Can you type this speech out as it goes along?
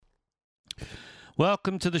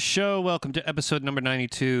Welcome to the show. Welcome to episode number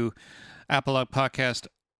 92, Apolog Podcast.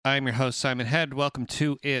 I'm your host, Simon Head. Welcome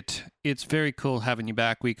to it. It's very cool having you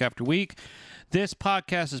back week after week. This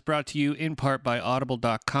podcast is brought to you in part by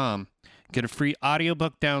Audible.com. Get a free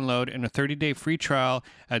audiobook download and a 30-day free trial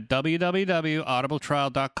at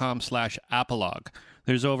www.audibletrial.com/apolog.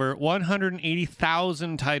 There's over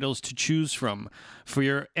 180,000 titles to choose from for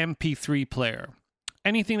your MP3 player.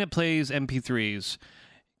 Anything that plays MP3s.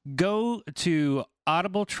 Go to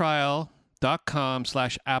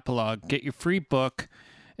audibletrial.com/apolog, get your free book,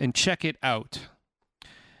 and check it out.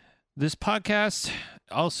 This podcast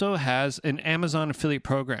also has an Amazon affiliate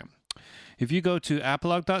program. If you go to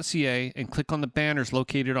apolog.ca and click on the banners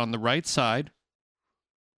located on the right side,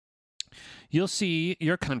 you'll see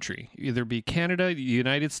your country, either be Canada, the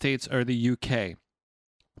United States, or the UK.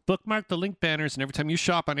 Bookmark the link banners, and every time you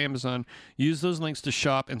shop on Amazon, use those links to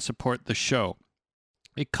shop and support the show.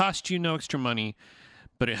 It costs you no extra money,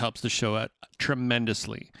 but it helps the show out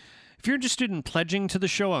tremendously. If you're interested in pledging to the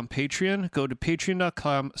show on Patreon, go to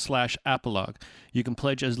patreon.com/apolog. You can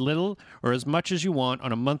pledge as little or as much as you want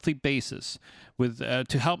on a monthly basis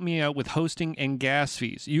to help me out with hosting and gas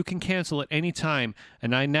fees. You can cancel at any time,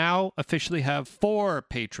 and I now officially have 4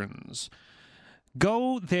 patrons.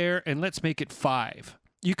 Go there and let's make it 5.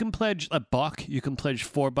 You can pledge $1, you can pledge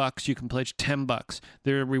 $4, you can pledge $10.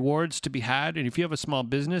 There are rewards to be had, and if you have a small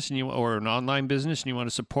business or an online business and you want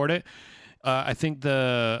to support it, I think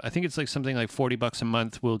it's like something like $40 a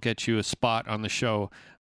month will get you a spot on the show.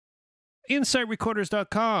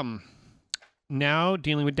 InsightRecorders.com. Now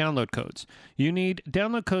dealing with download codes. You need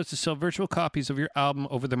download codes to sell virtual copies of your album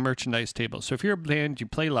over the merchandise table. So if you're a band, you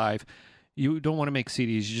play live, you don't want to make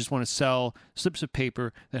CDs. You just want to sell slips of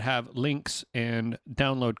paper that have links and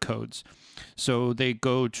download codes. So they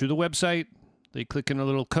go to the website, they click in a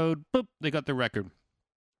little code, boop, they got the record.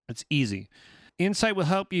 It's easy. Insight will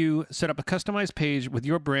help you set up a customized page with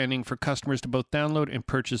your branding for customers to both download and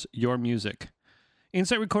purchase your music.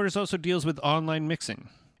 Insight Recorders also deals with online mixing.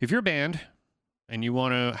 If you're a band and you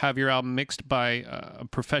want to have your album mixed by a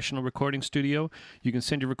professional recording studio, you can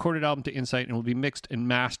send your recorded album to Insight and it will be mixed and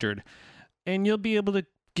mastered. And you'll be able to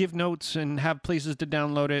give notes and have places to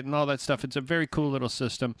download it and all that stuff. It's a very cool little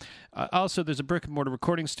system. Also, there's a brick-and-mortar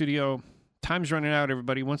recording studio. Time's running out,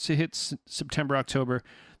 everybody. Once it hits September, October,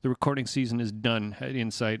 the recording season is done at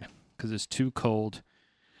Insight because it's too cold.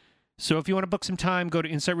 So if you want to book some time, go to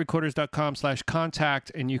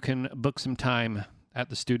insightrecorders.com/contact and you can book some time at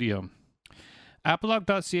the studio.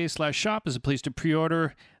 Apolog.ca/shop is a place to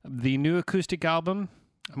pre-order the new acoustic album.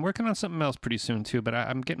 I'm working on something else pretty soon too, but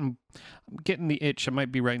I'm getting the itch. I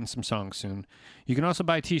might be writing some songs soon. You can also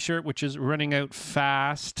buy a t-shirt, which is running out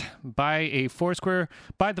fast. Buy the Foursquare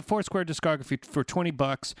discography for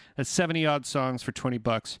 $20. That's 70 odd songs for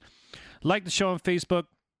 $20. Like the show on Facebook.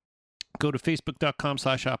 Go to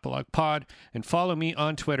facebook.com/apologpod and follow me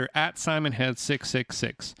on Twitter at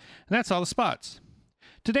SimonHead666. And that's all the spots.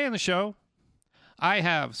 Today on the show, I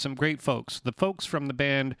have some great folks. The folks from the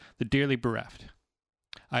band The Dearly Bereft.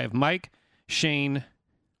 I have Mike, Shane,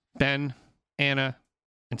 Ben, Anna,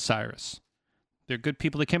 and Cyrus. They're good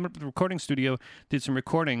people. They came up to the recording studio, did some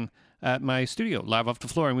recording at my studio, live off the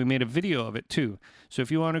floor, and we made a video of it too. So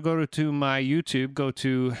if you want to go to my YouTube,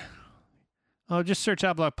 just search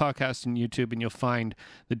Apolog Podcast on YouTube, and you'll find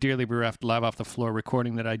the Dearly Bereft live off the floor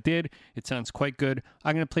recording that I did. It sounds quite good.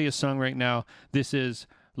 I'm going to play a song right now. This is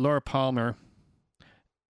Laura Palmer,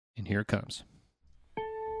 and here it comes.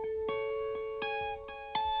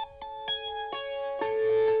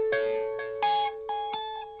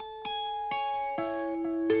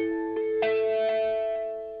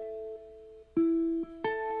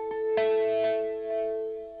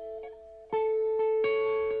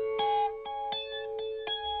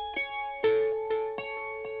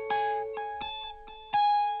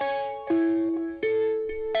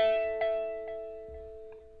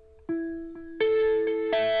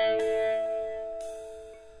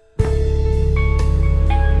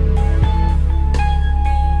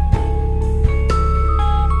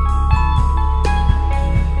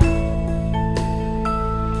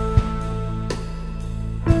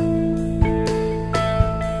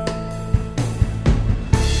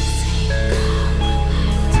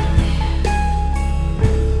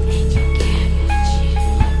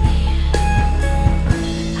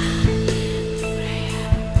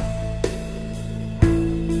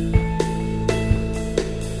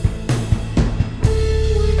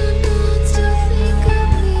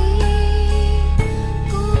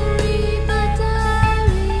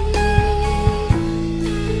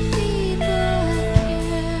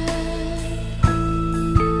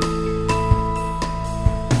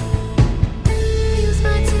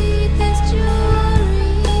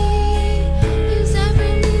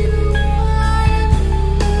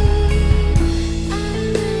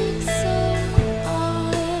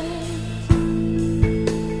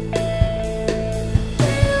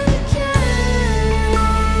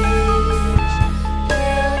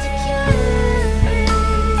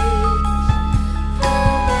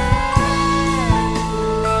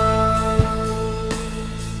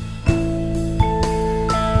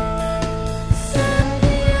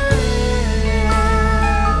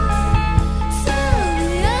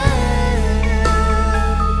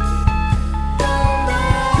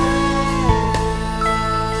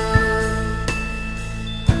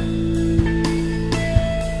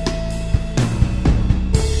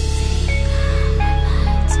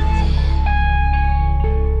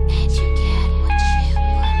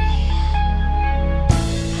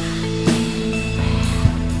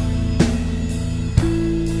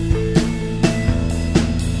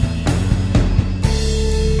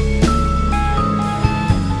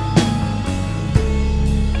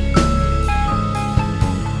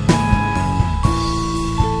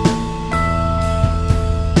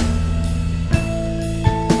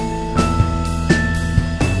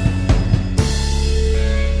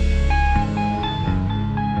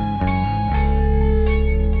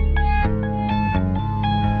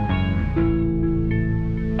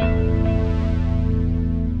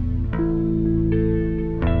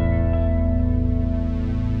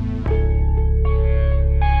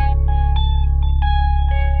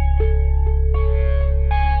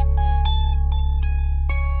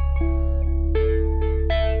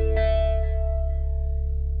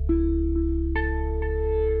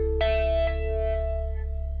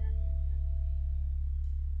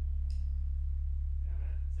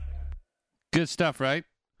 Good stuff, right?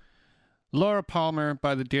 Laura Palmer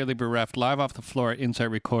by the Dearly Bereft, live off the floor at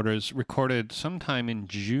Insight Recorders, recorded sometime in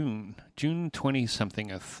June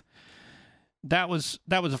 20-somethingth. That was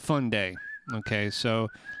a fun day. Okay, so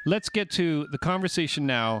let's get to the conversation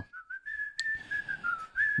now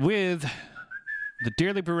with the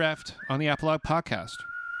Dearly Bereft on the Apolog Podcast.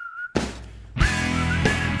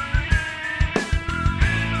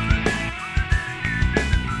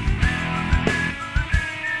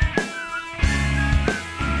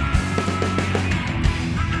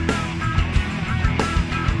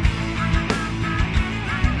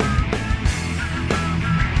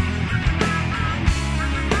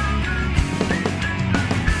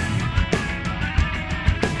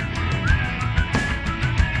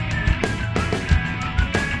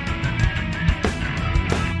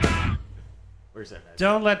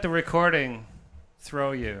 Don't let the recording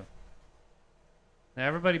throw you. Now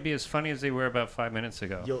everybody be as funny as they were about 5 minutes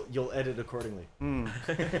ago. You'll edit accordingly.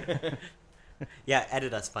 Yeah,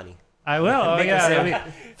 edit us funny. I will. Oh yeah,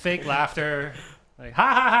 fake laughter. Like ha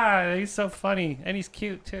ha ha! He's so funny and he's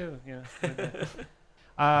cute too. Yeah.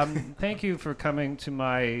 Thank you for coming to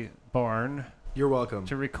my barn You're welcome.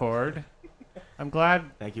 to record. I'm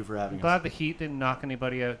glad. Thank you for having us. Glad the heat didn't knock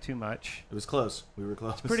anybody out too much. It was close. We were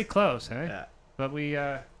close. Pretty close, eh? Yeah. But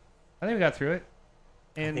I think we got through it.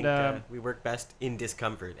 And I think we work best in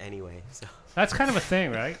discomfort anyway. So that's kind of a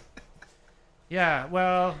thing, right? Yeah.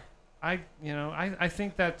 Well, I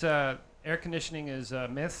think that air conditioning is a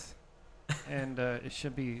myth, and it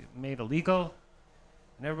should be made illegal,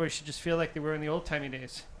 and everybody should just feel like they were in the old timey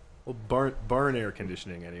days. Well, barn air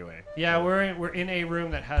conditioning anyway. Yeah, we're in a room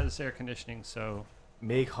that has air conditioning, so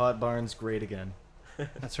Make hot barns great again.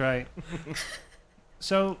 that's right.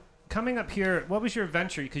 So coming up here, what was your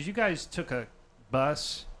adventure? Because you guys took a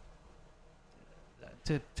bus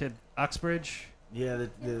to Uxbridge. Yeah,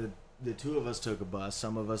 the two of us took a bus.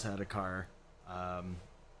 Some of us had a car.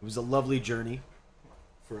 It was a lovely journey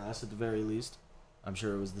for us, at the very least. I'm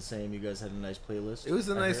sure it was the same. You guys had a nice playlist. It was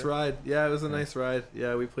a nice ride. Yeah, it was a nice ride.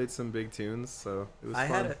 Yeah, we played some big tunes, so it was I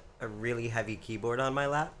fun. had a really heavy keyboard on my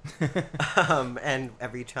lap, and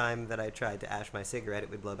every time that I tried to ash my cigarette, it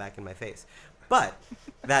would blow back in my face. But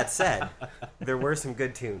that said, there were some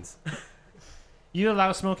good tunes. You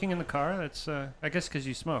allow smoking in the car? That's I guess because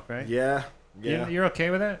you smoke, right? Yeah. You're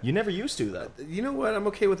okay with it? You never used to, though. You know what? I'm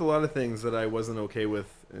okay with a lot of things that I wasn't okay with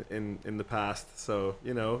in the past. So,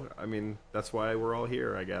 I mean, that's why we're all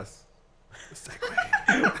here, I guess.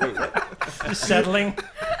 Just settling.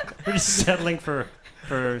 We're just settling for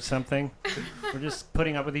something. We're just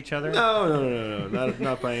putting up with each other. No.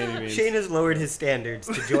 Not by any means. Shane has lowered his standards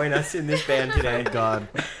to join us in this band today. Thank God.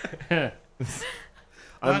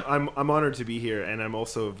 I'm honored to be here, and I'm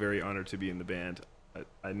also very honored to be in the band.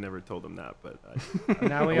 I never told them that, but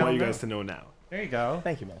Now we I all want you know. guys to know now. There you go.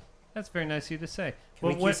 Thank you, man. That's very nice of you to say. Can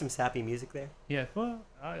we cue some sappy music there? Yeah. Well,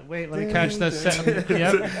 wait. Let me catch the.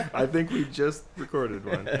 Yep. I think we just recorded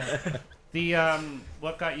one. The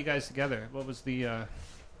what got you guys together? What was the?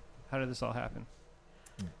 How did this all happen?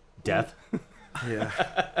 Death. Yeah.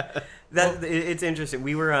 It's interesting.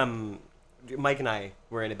 We were Mike and I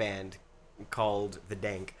were in a band called The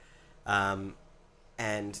Dank, and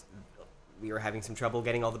we were having some trouble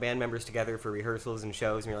getting all the band members together for rehearsals and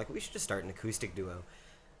shows, and we were like, we should just start an acoustic duo.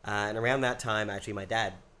 And around that time, actually, my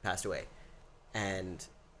dad passed away, and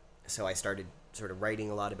so I started sort of writing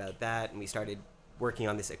a lot about that, and we started working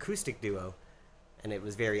on this acoustic duo, and it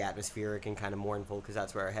was very atmospheric and kind of mournful because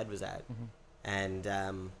that's where our head was at. Mm-hmm.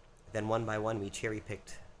 And then one by one, we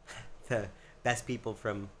cherry-picked the best people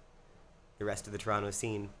from the rest of the Toronto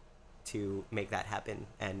scene to make that happen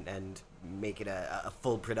and make it a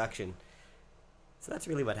full production. So that's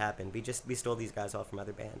really what happened. We stole these guys all from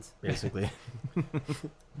other bands. Basically.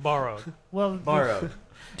 Borrowed. Well, Borrowed.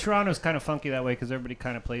 Toronto's kind of funky that way because everybody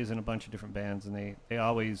kind of plays in a bunch of different bands, and they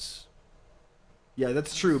always. Yeah,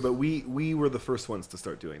 that's true, but we were the first ones to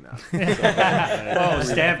start doing that. Oh,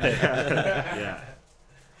 stamped it. Yeah.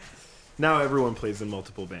 Now everyone plays in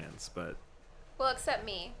multiple bands, but Well, except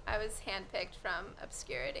me. I was handpicked from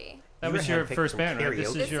obscurity. That You was were your handpicked first from band, right?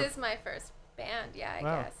 karaoke. This your. is my first band, yeah, I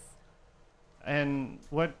Wow. guess. And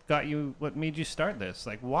what made you start this?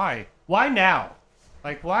 Like, why? Why now?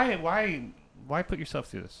 Like, why put yourself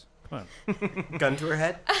through this? Come on. Gun to her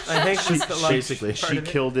head, I think. was the large basically, part she of it.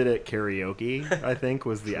 killed it at karaoke, I think,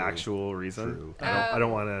 was the True. actual reason. True. I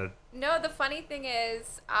don't want to. No, the funny thing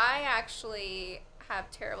is, I actually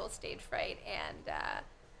have terrible stage fright, and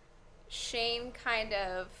Shane kind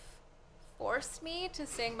of forced me to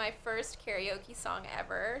sing my first karaoke song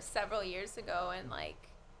ever several years ago, and like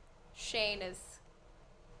Shane is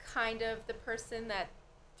kind of the person that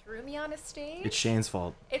threw me on a stage. It's Shane's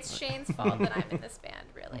fault. It's Shane's fault that I'm in this band,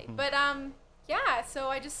 really. But yeah, so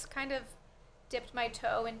I just kind of dipped my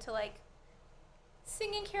toe into like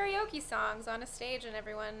singing karaoke songs on a stage, and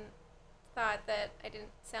everyone thought that I didn't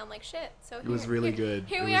sound like shit. So It was really good.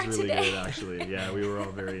 Here It we was are really today. good, actually. Yeah, we were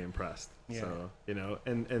all very impressed. Yeah. So, you know,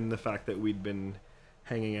 and the fact that we'd been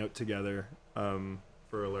hanging out together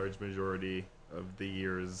for a large majority of the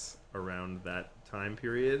years around that time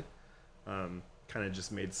period kind of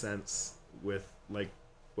just made sense with, like,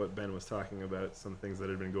 what Ben was talking about, some things that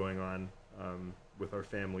had been going on with our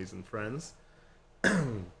families and friends.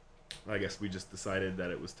 I guess we just decided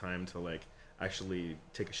that it was time to, like, actually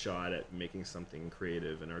take a shot at making something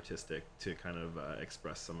creative and artistic to kind of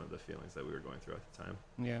express some of the feelings that we were going through at the time.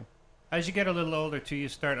 Yeah. As you get a little older, too, you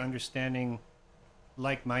start understanding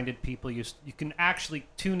like-minded people. You can actually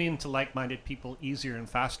tune into like-minded people easier and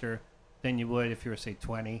faster than you would if you were, say,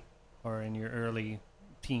 20 or in your early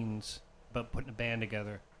teens about putting a band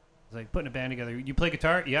together. It's like putting a band together. You play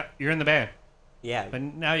guitar? Yeah, you're in the band. Yeah. But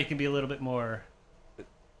now you can be a little bit more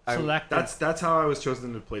selective. That's how I was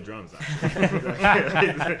chosen to play drums, actually.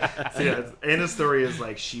 So yeah, Anna's story is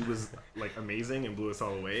like she was like amazing and blew us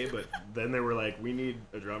all away, but then they were like, we need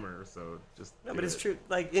a drummer, so just No, do but it's it. true.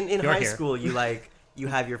 Like in You're high here. school, you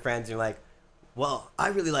have your friends, and you're like, well, I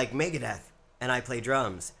really like Megadeth, and I play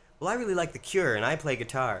drums. Well, I really like The Cure, and I play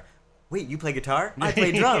guitar. Wait, you play guitar? I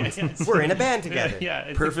play drums. Yes. We're in a band together. Yeah,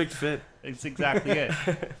 it's Perfect fit. It's exactly it.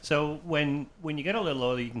 So when you get a little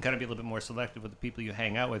older, you can kind of be a little bit more selective with the people you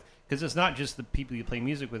hang out with, because it's not just the people you play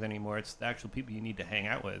music with anymore. It's the actual people you need to hang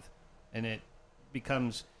out with, and it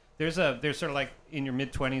becomes there's sort of like in your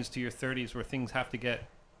mid-20s to your 30s where things have to get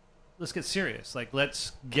let's get serious. Like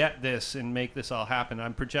let's get this and make this all happen.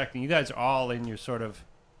 I'm projecting you guys are all in your sort of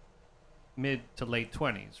mid to late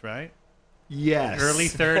 20s, right? Yes. Early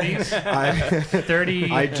 30s, I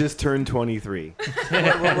 30, I just turned 23.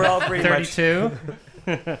 We're all pretty much. 32.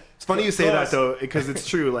 It's funny you say that though, because it's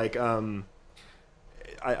true. Like,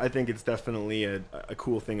 I think it's definitely a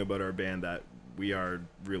cool thing about our band that we are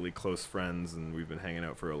really close friends and we've been hanging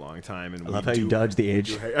out for a long time. And I love how you dodge the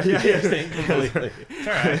age. It's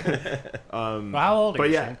all right. Well, how old are But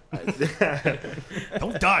you? yeah, Shane?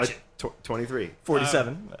 Don't dodge it. 23.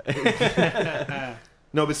 47.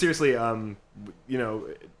 No, but seriously, you know,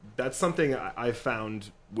 that's something I've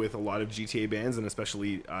found with a lot of GTA bands, and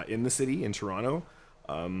especially in the city, in Toronto.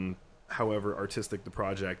 However artistic the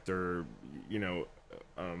project, or, you know,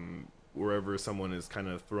 wherever someone is kind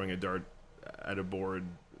of throwing a dart at a board,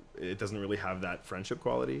 it doesn't really have that friendship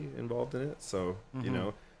quality involved in it. So, you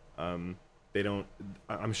know, they don't.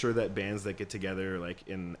 I'm sure that bands that get together, like,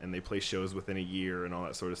 and they play shows within a year and all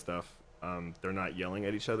that sort of stuff, they're not yelling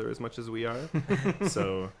at each other as much as we are.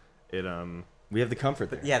 So it We have the comfort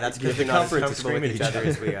there. Yeah, that's It gives because the we're not as comfort to comfortable with scream at each other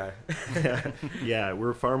as we are. yeah,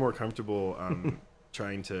 we're far more comfortable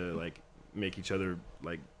trying to, like, make each other,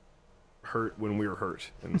 like, hurt when we're hurt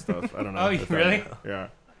and stuff. I don't know. Oh, if that- really? Yeah.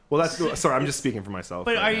 Well, that's sorry. I'm just speaking for myself.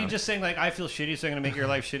 But right are now. you just saying like I feel shitty, so I'm gonna make your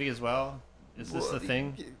life shitty as well? Is this the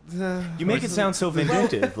thing? You make it sound so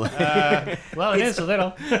vindictive. Well, it is a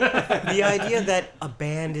little. The idea that a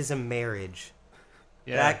band is a marriage.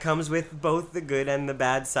 Yeah. That comes with both the good and the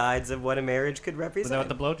bad sides of what a marriage could represent. Without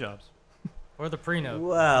the blowjobs. Or the prenup.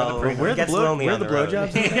 Well, Or the it gets lonely where on the the road.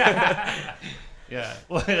 blowjobs? Yeah.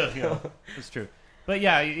 Well, you know, that's true. But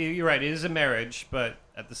yeah, you're right. It is a marriage, but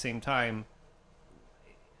at the same time,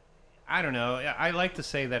 I don't know. I like to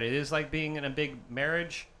say that it is like being in a big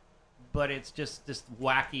marriage, but it's just this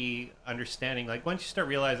wacky understanding. Like once you start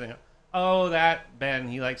realizing, oh, that Ben,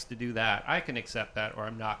 he likes to do that. I can accept that, or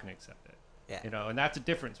I'm not going to accept it. Yeah. You know, and that's a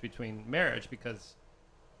difference between marriage because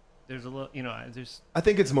there's a little, you know, there's. I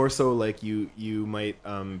think it's more so like you might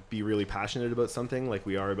be really passionate about something, like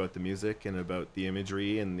we are about the music and about the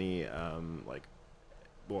imagery and the like,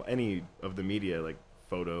 well, any of the media, like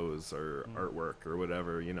photos or artwork or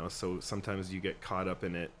whatever, you know. So sometimes you get caught up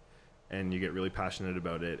in it and you get really passionate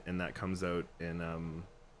about it, and that comes out in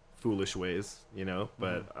foolish ways, you know.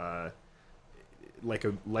 But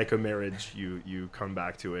like a marriage, you come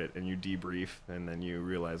back to it and you debrief, and then you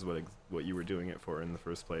realize what you were doing it for in the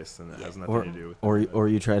first place, and it has nothing to do with or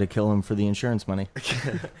you try to kill him for the insurance money.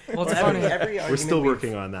 Well, it's Every, funny. every We're argument still we've-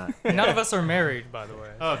 working on that. None of us are married, by the way.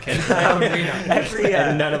 Okay. We know. Every,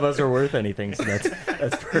 And none of us are worth anything, so that's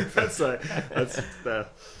perfect. that's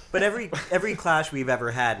But every clash we've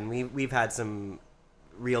ever had, and we've had some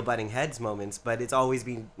real butting heads moments, but it's always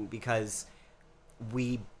been because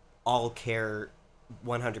we all care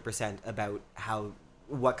 100% about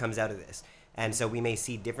what comes out of this. And so we may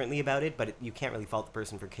see differently about it, but you can't really fault the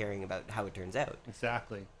person for caring about how it turns out.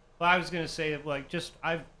 Exactly. Well, I was gonna say that, like, just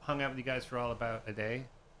I've hung out with you guys for all about a day,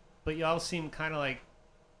 but y'all seem kind of like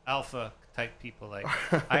alpha type people. Like,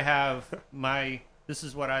 I have this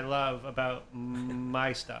is what I love about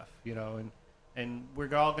my stuff, you know, and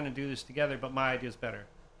we're all gonna do this together, but my idea's better.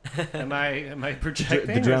 Am I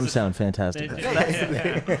projecting? The drums sound fantastic.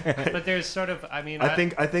 Yeah. But there's sort of, I mean, I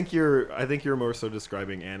think you're more so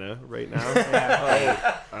describing Anna right now.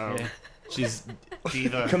 yeah. She's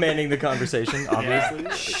Diva. commanding the conversation, obviously.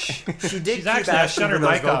 She did She's keep actually, I asking shut her for those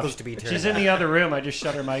mic off. vocals to be turned She's in the up. other room. I just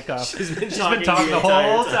shut her mic off. She's been She's talking been talking the the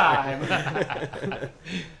whole entire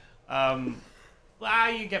time.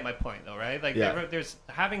 Well, you get my point, though, right? Like, Yeah. there's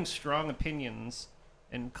having strong opinions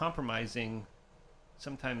and compromising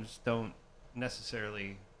sometimes don't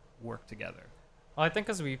necessarily work together. Well, I think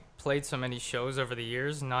as we played so many shows over the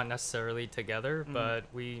years, not necessarily together, Mhm. but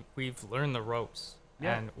we've learned the ropes,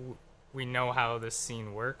 Yeah. and we know how this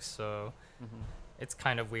scene works. So it's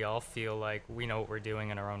kind of, we all feel like we know what we're doing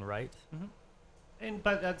in our own right.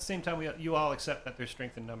 But at the same time, you all accept that there's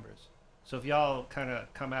strength in numbers. So if y'all kind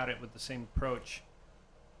of come at it with the same approach,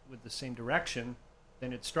 with the same direction,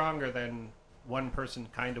 then it's stronger than one person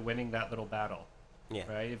kind of winning that little battle.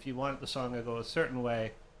 Yeah. Right? If you want the song to go a certain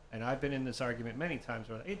way, and I've been in this argument many times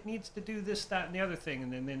where it needs to do this, that, and the other thing,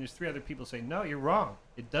 and then there's three other people saying, no, you're wrong.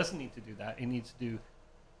 It doesn't need to do that. It needs to do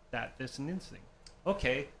that, this, and this thing.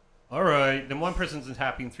 Okay, all right. Then one person's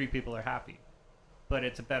happy and three people are happy. But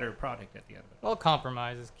it's a better product at the end of it. Well,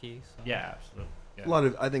 compromise is key. So. Yeah, absolutely. Yeah. A lot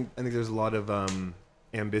of I think there's a lot of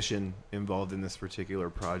ambition involved in this particular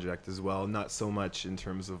project as well. Not so much in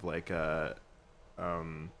terms of like a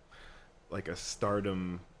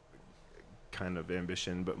stardom kind of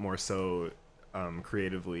ambition, but more so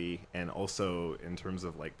creatively, and also in terms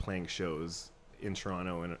of like playing shows in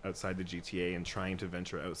Toronto and outside the GTA and trying to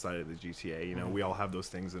venture outside of the GTA. You know, we all have those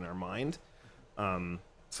things in our mind.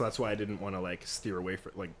 So that's why I didn't want to like steer away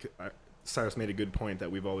from Cyrus made a good point that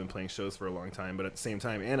we've all been playing shows for a long time, but at the same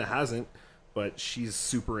time, Anna hasn't, but she's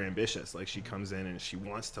super ambitious. Like, she comes in and she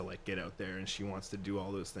wants to like get out there and she wants to do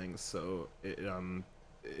all those things. So it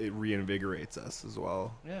reinvigorates us as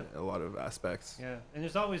well. Yeah. In a lot of aspects. Yeah, and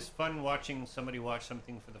there's always fun watching somebody watch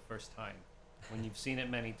something for the first time. When you've seen it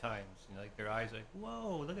many times, you know, like their eyes are like,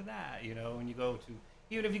 whoa, look at that, you know, when you go to,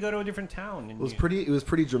 even if you go to a different town. And It was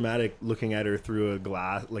pretty dramatic looking at her through a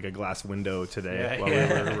glass window today while we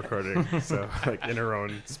were recording. So like in her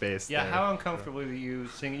own space. Yeah, there. how uncomfortable were you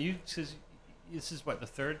singing? This is what, the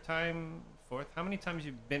third time, fourth? How many times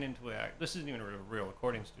you've been into this isn't even a real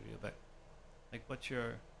recording studio, but like, what's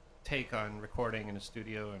your take on recording in a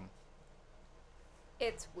studio? And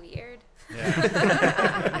It's weird.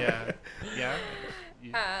 yeah, yeah.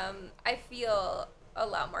 I feel a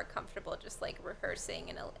lot more comfortable just like rehearsing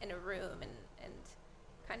in a room and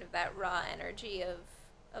kind of that raw energy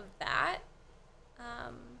of that.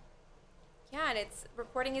 Yeah, and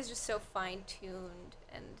recording is just so fine tuned,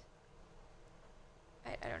 and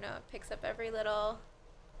I don't know, it picks up every little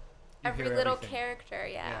hear everything. character,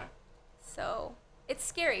 yeah. So it's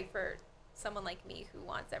scary for someone like me who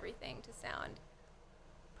wants everything to sound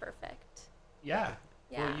perfect. Yeah.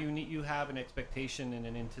 Yeah. Well, you have an expectation and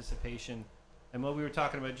an anticipation, and what we were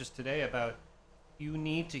talking about just today about you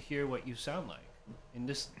need to hear what you sound like, and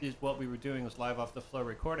this is what we were doing was live off the floor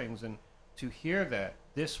recordings, and to hear that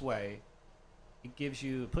this way,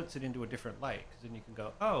 it puts it into a different light, because then you can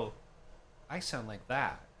go, oh, I sound like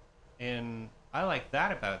that, and I like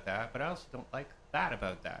that about that, but I also don't like that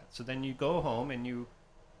about that. So then you go home and you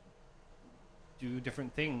do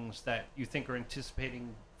different things that you think are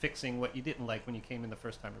anticipating fixing what you didn't like when you came in the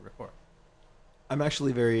first time to record. I'm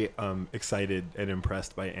actually very excited and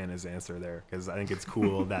impressed by Anna's answer there, because I think it's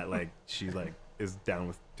cool that like she like is down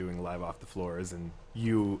with doing live off the floors, and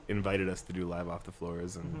you invited us to do live off the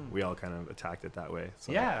floors, and we all kind of attacked it that way.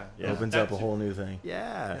 So, Yeah. Opens up a whole new thing.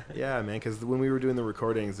 yeah, man. Because when we were doing the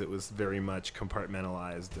recordings, it was very much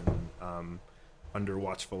compartmentalized and under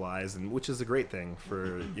watchful eyes, and which is a great thing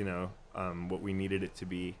for what we needed it to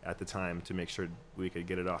be at the time to make sure we could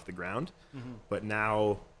get it off the ground. But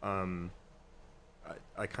now I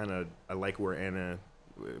like where Anna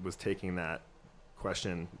was taking that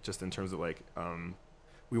question, just in terms of like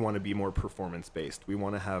we want to be more performance based. We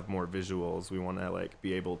want to have more visuals. We want to like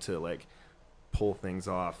be able to like pull things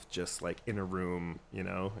off just like in a room,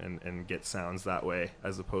 and get sounds that way,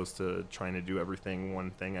 as opposed to trying to do everything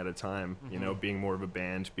one thing at a time, being more of a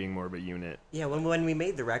band, being more of a unit. Yeah, when we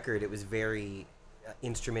made the record, it was very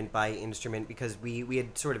instrument by instrument, because we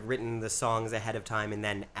had sort of written the songs ahead of time and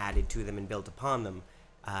then added to them and built upon them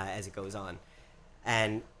as it goes on.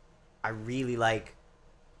 And I really like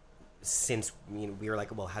since we were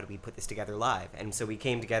like, well, how do we put this together live? And so we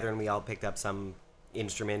came together and we all picked up some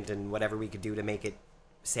instrument and whatever we could do to make it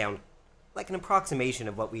sound like an approximation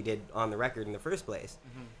of what we did on the record in the first place.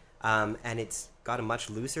 And it's got a much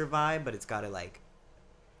looser vibe, but it's got a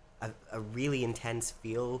really intense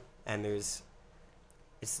feel, and it's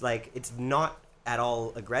not at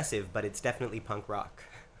all aggressive, but it's definitely punk rock,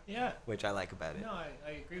 Yeah. which I like about it. No,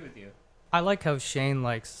 I agree with you. I like how Shane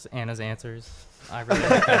likes Anna's answers. I really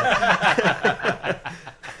like that.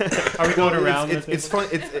 Are we going around? It's fun.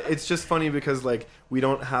 It's just funny because like we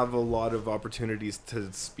don't have a lot of opportunities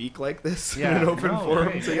to speak like this in an open forum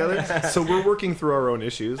right, together. So we're working through our own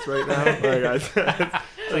issues right now. That's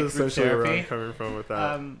Like essentially where therapy. I'm coming from with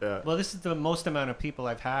that. Yeah. Well, this is the most amount of people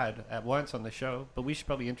I've had at once on the show, but we should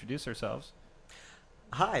probably introduce ourselves.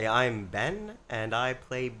 Hi, I'm Ben, and I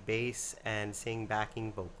play bass and sing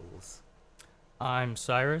backing vocals. I'm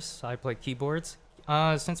Cyrus. I play keyboards.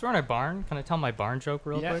 Since we're in a barn, can I tell my barn joke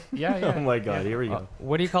real quick? Yeah, yeah. Oh my god, here we go.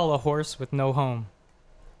 What do you call a horse with no home?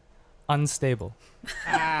 Unstable.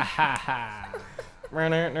 You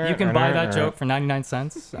can buy that joke for 99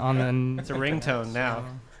 cents on the. It's a ringtone now.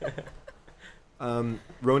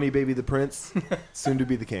 Roni Baby the Prince, soon to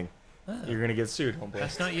be the king. You're gonna get sued, homeboy.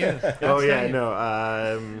 That's not you. Oh That's yeah, not you.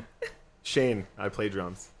 no. Shane, I play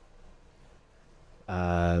drums.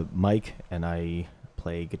 Mike and I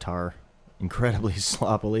play guitar incredibly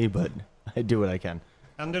sloppily, but I do what I can.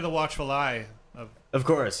 Under the watchful eye of Of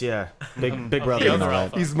course, yeah. Big Of brother the and all other that.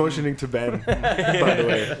 alpha. He's motioning to Ben, by the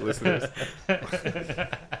way, listeners.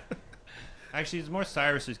 Actually, it's more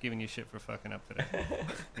Cyrus who's giving you shit for fucking up today.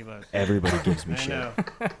 He was. Everybody gives me I shit. know.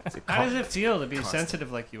 How does it feel to be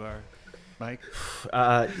sensitive like you are, Mike?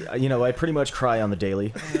 I pretty much cry on the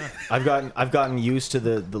daily. I've gotten used to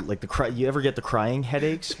the like the cry. You ever get the crying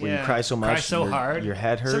headaches where you cry so much, Cry so hard. your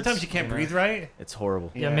head hurts? Sometimes you can't breathe right. It's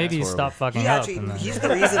horrible. Yeah, Yeah, maybe you it's stop fucking He up. actually, and then- he's the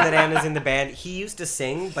reason that Anna's in the band. He used to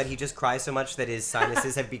sing, but he just cries so much that his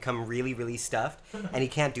sinuses have become really, really stuffed, and he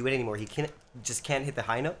can't do it anymore. He can't hit the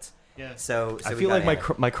high notes. Yeah. So I we feel got like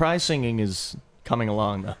Anna. my cry singing is coming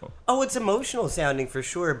along though. Oh, it's emotional sounding for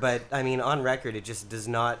sure, but I mean, on record, it just does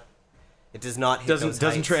not. It does not hit those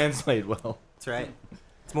Doesn't heights. translate well. That's right.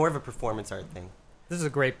 It's more of a performance art thing. This is a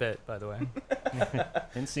great bit, by the way.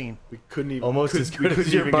 And scene. We couldn't even Almost as good couldn't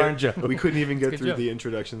as your even barn get, joke. We couldn't even get Good through joke. the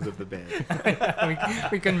introductions of the band.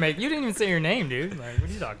 we couldn't make. You didn't even say your name, dude. Like, what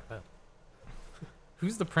are you talking about?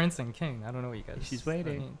 Who's the prince and king? I don't know what you guys. She's that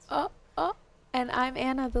waiting. means. And I'm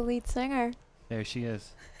Anna, the lead singer. There she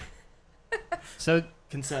is. So,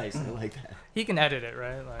 Concise. I like that. He can edit it,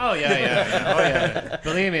 right? Like, oh yeah. Oh yeah.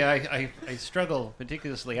 Believe me, I struggle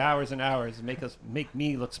meticulously hours and hours to make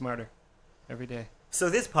me look smarter every day. So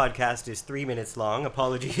this podcast is 3 minutes long.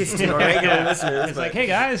 Apologies to our regular listeners. It's but- like, hey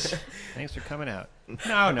guys, thanks for coming out.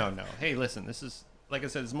 No. Hey, listen, this is like I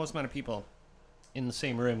said, it's the most amount of people in the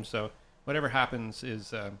same room, so whatever happens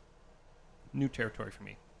is new territory for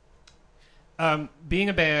me. Being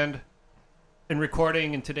a band and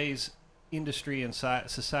recording in today's industry and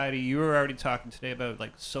society, you were already talking today about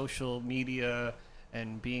like social media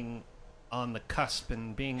and being on the cusp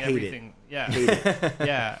and being Hate it. everything. Yeah, Hate it.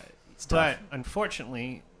 yeah. It's But tough.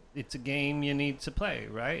 unfortunately, it's a game you need to play,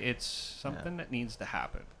 right? It's something that needs to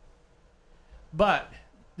happen. But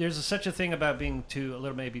there's such a thing about being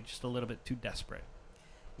maybe just a little bit too desperate.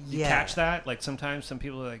 You yeah. catch that? Like sometimes some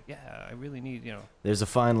people are like, yeah, I really need, There's a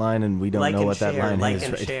fine line, and we don't like know and what share, that line like is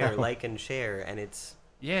and right share, now. like and share, and it's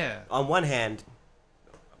yeah. on one hand,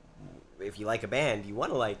 if you like a band, you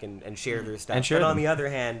want to like and share their stuff. And share but on them. the other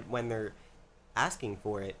hand, when they're asking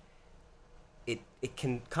for it, it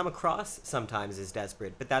can come across sometimes as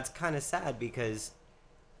desperate. But that's kind of sad because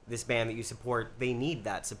this band that you support, they need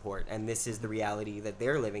that support, and this is the reality that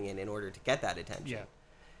they're living in order to get that attention.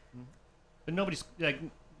 Yeah. But nobody's like,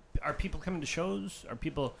 are people coming to shows?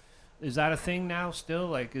 Is that a thing now still?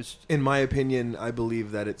 Like, In my opinion, I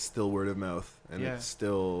believe that it's still word of mouth, and Yeah. it's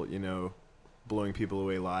still, blowing people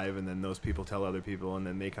away live, and then those people tell other people, and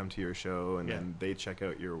then they come to your show, and Yeah. then they check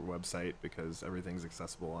out your website because everything's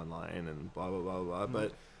accessible online, and blah blah blah blah.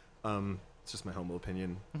 But it's just my humble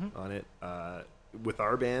opinion on it. With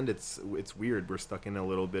our band, it's weird. We're stuck in a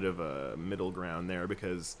little bit of a middle ground there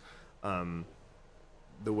because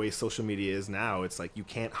the way social media is now, it's like you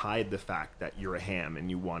can't hide the fact that you're a ham and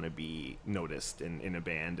you want to be noticed in a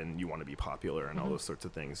band and you want to be popular and all those sorts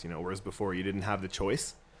of things, whereas before you didn't have the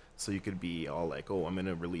choice, so you could be all like, oh, I'm going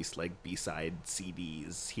to release like B-side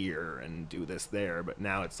CDs here and do this there, but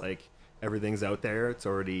now it's like everything's out there, it's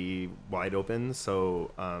already wide open,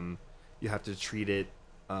 so you have to treat it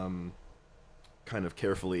kind of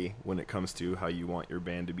carefully when it comes to how you want your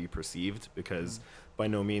band to be perceived, because by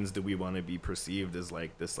no means do we want to be perceived as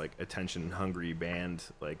like this like attention hungry band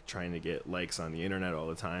like trying to get likes on the internet all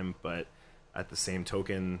the time. But at the same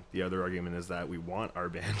token, the other argument is that we want our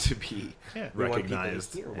band to be We want people to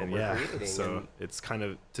recognized. hear what And we're creating, so and- it's kind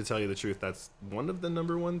of, to tell you the truth, that's one of the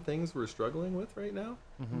number one things we're struggling with right now.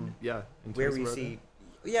 Yeah. in Where terms we of our see, band.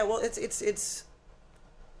 yeah, well, it's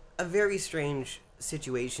a very strange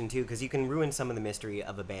situation too, because you can ruin some of the mystery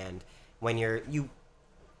of a band when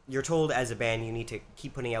you're told as a band you need to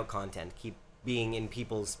keep putting out content, keep being in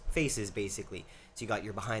people's faces, basically. So you got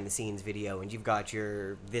your behind the scenes video, and you've got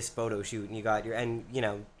your this photo shoot, and you got your, and you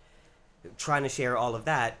know, trying to share all of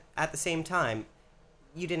that. At the same time,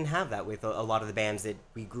 you didn't have that with a lot of the bands that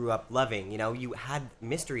we grew up loving. You know, you had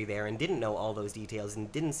mystery there and didn't know all those details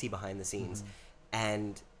and didn't see behind the scenes,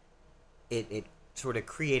 and it sort of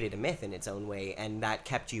created a myth in its own way, and that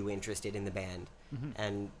kept you interested in the band.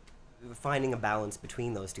 And finding a balance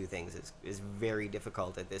between those two things is very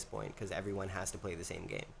difficult at this point, because everyone has to play the same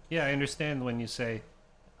game. Yeah, I understand when you say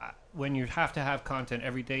when you have to have content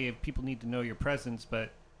every day, people need to know your presence. But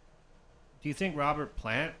do you think Robert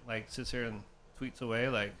Plant like sits there and tweets away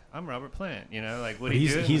like, "I'm Robert Plant," you know, like what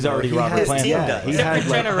He's already He Robert has- Plant. Steve Yeah, does. he Different had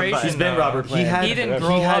like, generation, he's been though. Robert Plant. He didn't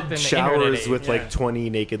grow up in the showers internet with age. like Yeah. 20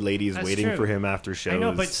 naked ladies That's waiting true. for him after shows. I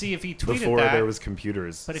know, but see, if he tweeted before that, there was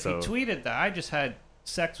computers. but if so. he tweeted that I just had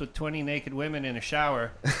sex with 20 naked women in a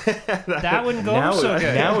shower, that wouldn't go over so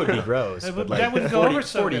good. Now it would be gross. That but wouldn't like go 40, over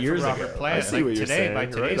so 40 good years for Robert ago. Plant. I see like what you're today, saying. by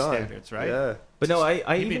today's Right on. standards, right? Yeah. But no, I He'd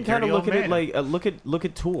be a even kind dirty of look old at it man. like look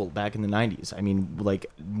at Tool back in the 90s. I mean, like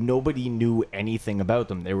nobody knew anything about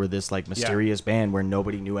them. They were this like mysterious band where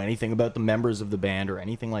nobody knew anything about the members of the band or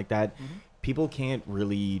anything like that. People can't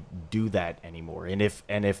really do that anymore. And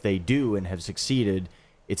if they do and have succeeded,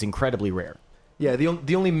 it's incredibly rare. Yeah,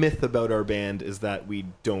 the only myth about our band is that we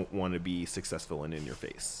don't want to be successful and in your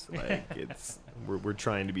face. Like it's we're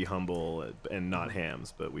trying to be humble and not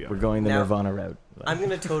hams, but we are. We're going the Now, Nirvana route. I'm going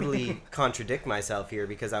to totally contradict myself here,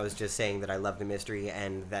 because I was just saying that I love the mystery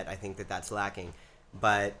and that I think that that's lacking.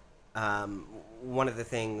 But one of the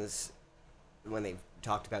things when they've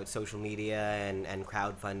talked about social media and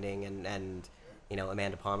crowdfunding and you know,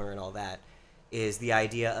 Amanda Palmer and all that, is the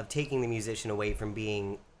idea of taking the musician away from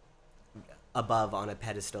being above on a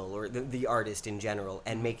pedestal, or the artist in general,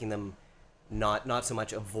 and making them not so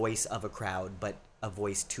much a voice of a crowd, but a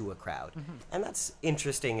voice to a crowd. And that's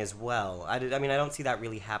interesting as well. I mean, I don't see that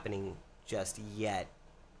really happening just yet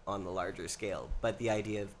on the larger scale, but the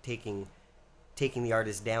idea of taking the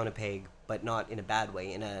artist down a peg, but not in a bad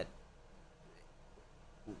way, in a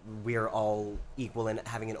we're all equal and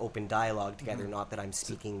having an open dialogue together, not that I'm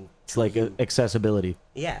speaking It's to like you. accessibility.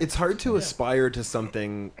 Yeah. It's hard to aspire to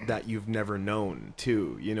something that you've never known,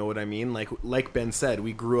 too. You know what I mean? Like Ben said,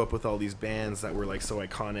 we grew up with all these bands that were like so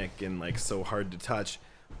iconic and like so hard to touch,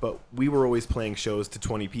 but we were always playing shows to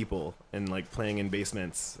 20 people and like playing in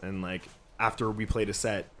basements, and like after we played a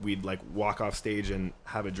set, we'd like walk off stage and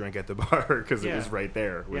have a drink at the bar because it was right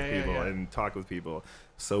there with people and talk with people.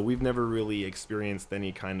 So we've never really experienced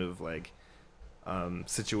any kind of like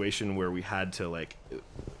situation where we had to like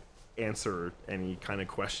answer any kind of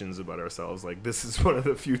questions about ourselves. Like this is one of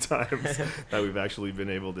the few times that we've actually been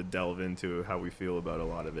able to delve into how we feel about a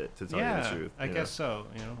lot of it, to tell you the truth. I guess so.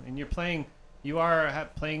 You know, and you are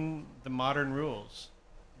playing the modern rules.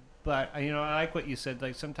 But you know, I like what you said.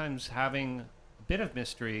 Like sometimes having a bit of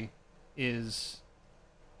mystery is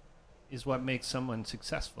what makes someone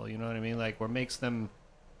successful. You know what I mean? Like, or makes them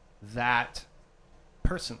that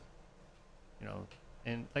person. You know,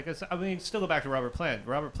 and like I mean, still go back to Robert Plant.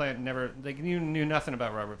 Robert Plant never, like, you knew nothing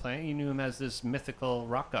about Robert Plant. You knew him as this mythical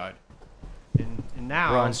rock god. And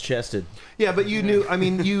now, Bronze chested. Yeah, but you knew, I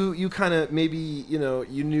mean, you kind of maybe, you know,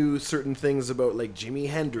 you knew certain things about like Jimi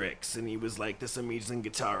Hendrix, and he was like this amazing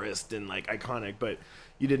guitarist and like iconic, but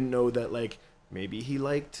you didn't know that like maybe he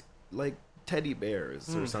liked like teddy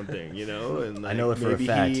bears or something, you know, and like, I know it for a maybe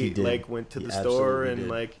fact he did. like went to He the store absolutely and did.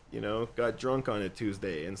 like, you know, got drunk on a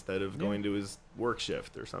Tuesday instead of going to his work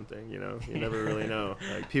shift or something, you know. You never really know.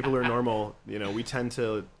 Like people are normal, you know. We tend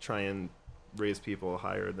to try and raise people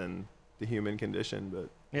higher than the human condition, but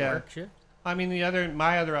yeah. Work shit. I mean,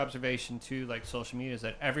 my other observation too, like social media, is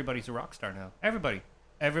that everybody's a rock star now.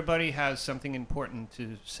 Everybody has something important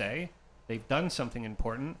to say. They've done something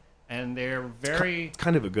important, and they're very it's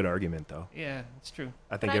kind of a good argument, though. yeah, it's true.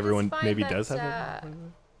 I think But I everyone just find maybe that, does have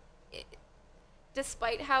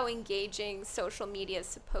despite how engaging social media is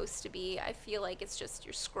supposed to be, I feel like it's just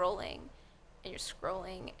you're scrolling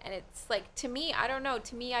and it's like, to me, I don't know,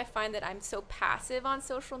 to me I find that I'm so passive on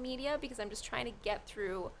social media because I'm just trying to get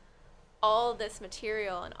through all this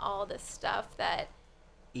material and all this stuff that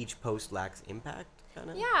Each post lacks impact, kind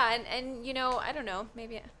of. yeah, and you know, I don't know,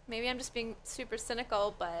 maybe I'm just being super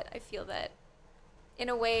cynical, but I feel that in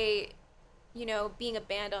a way, you know, being a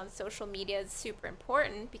band on social media is super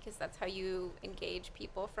important because that's how you engage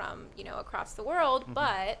people from, you know, across the world,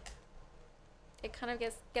 but it kind of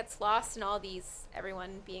gets lost in all these,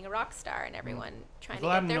 everyone being a rock star and everyone trying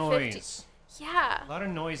There's to get a lot their of 50. noise. Yeah. A lot of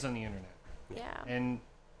noise on the internet. Yeah. And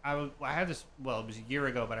I had this, well, it was a year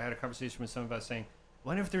ago, but I had a conversation with someone about saying,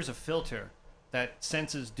 what if there's a filter that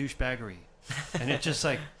senses douchebaggery? And it's just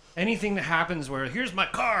like anything that happens where here's my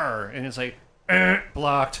car, and it's like,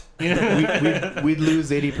 blocked. You know? We'd lose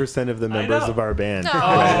 80% of the members know. of our band. No.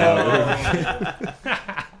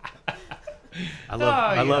 I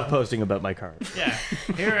love yeah. posting about my car. Yeah.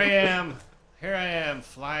 Here I am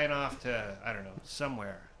flying off to, I don't know,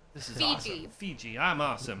 somewhere. This is Fiji. awesome. Fiji. I'm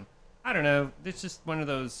awesome. I don't know. It's just one of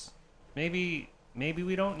those, maybe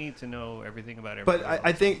we don't need to know everything about everything. But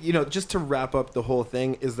I think, you know, just to wrap up the whole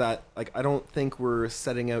thing is that, like, I don't think we're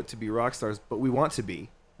setting out to be rock stars, but we want to be,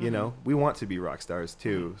 you know, we want to be rock stars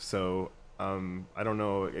too. So I don't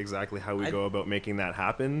know exactly how we go about making that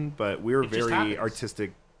happen, but we're It just very happens.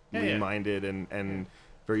 artistically Yeah. minded and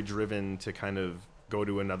very driven to kind of go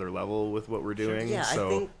to another level with what we're doing. Yeah, I so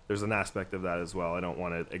think- there's an aspect of that as well. I don't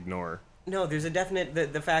want to ignore. No, there's a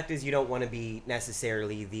definite. The fact is, you don't want to be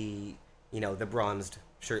necessarily the, you know, the bronzed,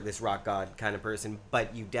 shirtless rock god kind of person,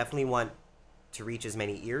 but you definitely want to reach as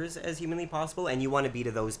many ears as humanly possible, and you want to be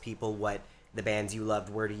to those people what the bands you loved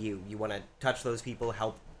were to you. You want to touch those people,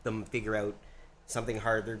 help them figure out something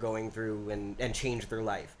hard they're going through, and change their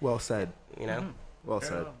life. Well said. You know. Well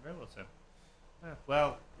Very said. well, very well said. Yeah,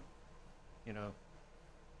 well, you know,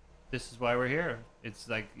 this is why we're here. It's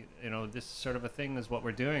like, you know, this sort of a thing is what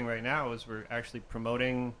we're doing right now is we're actually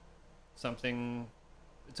promoting something.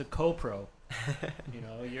 It's a co-pro. You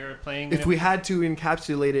know, you're playing. If we had to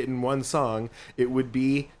encapsulate it in one song, it would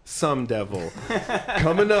be Some Devil.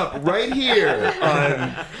 Coming up right here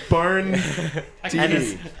on Barn And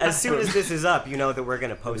TV. as soon as this is up, you know that we're going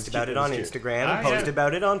to post about it on Instagram, and post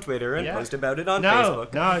about it on Twitter, and Yeah. post about it on No,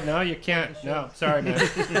 Facebook. no, you can't. No, sorry, man.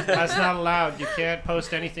 That's not allowed. You can't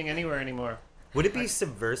post anything anywhere anymore. Would it be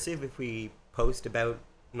subversive if we post about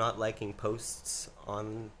not liking posts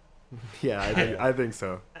on? Yeah, I think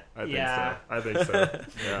so. I think so.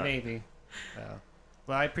 Yeah. Maybe.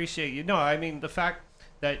 Well, I appreciate you. No, I mean, the fact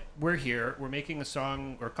that we're here, we're making a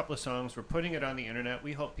song or a couple of songs, we're putting it on the internet.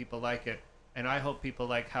 We hope people like it. And I hope people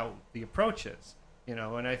like how the approach is, you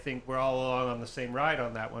know, and I think we're all along on the same ride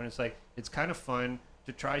on that one. It's like, it's kind of fun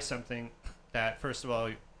to try something that, first of all,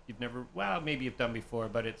 you've never, well, maybe you've done before,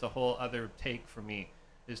 but it's a whole other take for me,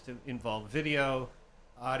 is to involve video,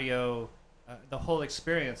 audio, the whole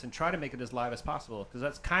experience, and try to make it as live as possible, because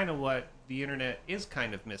that's kind of what the internet is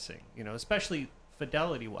kind of missing, you know, especially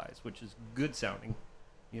fidelity wise, which is good sounding.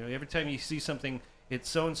 You know, every time you see something, it's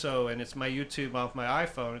so and so, and it's my YouTube off my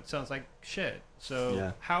iPhone, it sounds like shit.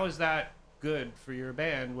 So how is that good for your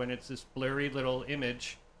band when it's this blurry little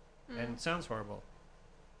image and it sounds horrible?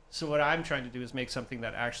 So what I'm trying to do is make something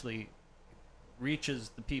that actually reaches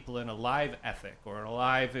the people in a live ethic or in a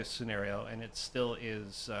live scenario, and it still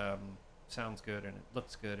is sounds good and it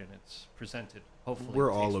looks good and it's presented. Hopefully, We're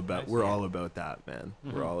all tasteful. about that, man.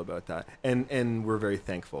 We're all about that, and we're very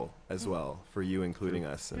thankful as well for you including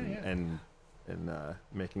us and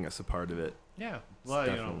making us a part of it. Yeah, well,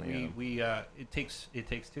 you know, definitely, we it takes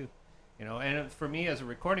two, you know, and for me as a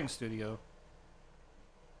recording studio,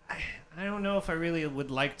 I don't know if I really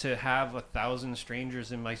would like to have 1,000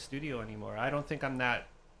 strangers in my studio anymore. I don't think I'm that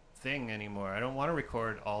thing anymore. I don't want to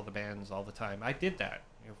record all the bands all the time. I did that,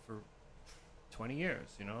 you know, for 20 years,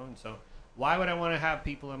 you know, and so why would I want to have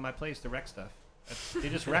people in my place to wreck stuff? They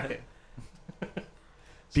just wreck it.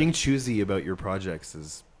 Being choosy about your projects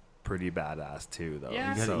is pretty badass too, though.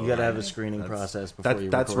 Yeah. You gotta have a screening process before you.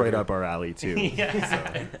 That's record right it. up our alley too.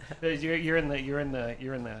 Yeah, you're in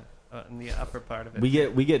the upper part of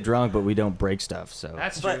it. We get drunk, but we don't break stuff. So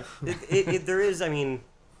That's true. But there is, I mean,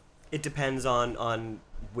 it depends on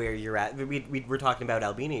where you're at. We were talking about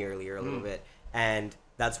Albini earlier a little bit, and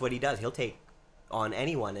that's what he does. He'll take on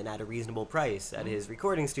anyone and at a reasonable price at his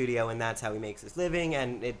recording studio, and that's how he makes his living.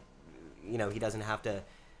 And it, you know, he doesn't have to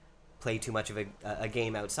play too much of a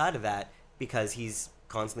game outside of that because he's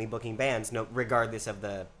constantly booking bands, regardless of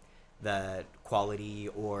the quality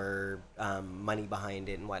or money behind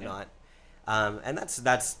it and whatnot. And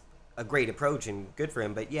that's a great approach and good for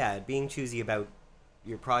him. But yeah, being choosy about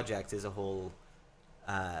your project is a whole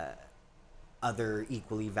other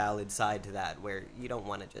equally valid side to that, where you don't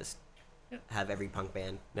want to just have every punk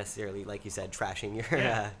band necessarily, like you said,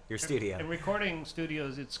 trashing your studio. And recording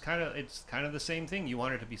studios, it's kind of the same thing. You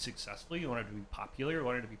want it to be successful, you want it to be popular, you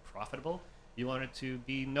want it to be profitable, you want it to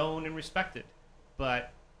be known and respected.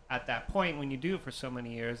 But at that point, when you do it for so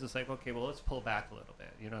many years, it's like, okay, well, let's pull back a little bit.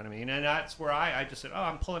 You know what I mean? And that's where I just said,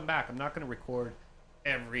 I'm pulling back. I'm not going to record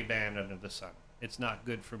every band under the sun. It's not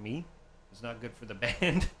good for me. It's not good for the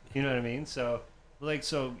band. You know what I mean? So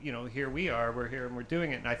here we are. We're here and we're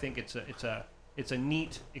doing it. And I think it's a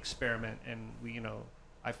neat experiment. And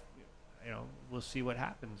we'll see what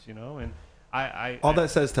happens. And all that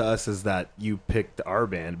says to us is that you picked our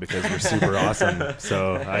band because we're super awesome.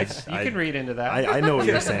 So you can read into that. I know what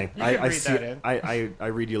you're saying. I see. That in. I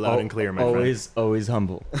read you loud and clear, my always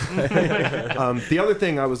humble. The other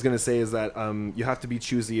thing I was going to say is that you have to be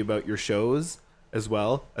choosy about your shows as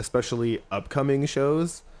well, especially upcoming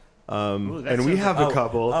shows. And we have a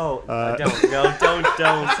couple. Don't. Sounds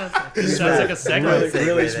like a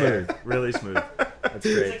segue. Really smooth. That's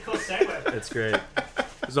great. It's a cool segue. That's great.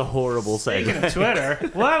 It's a horrible segue. Speaking of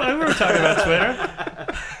Twitter, well, we were talking about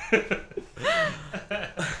Twitter.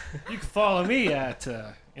 You can follow me at,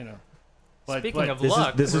 Speaking of this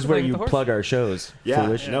luck, this is where you plug our shows. Yeah,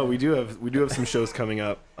 Foolish. no, we do have some shows coming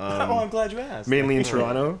up. I'm glad you asked. Mainly in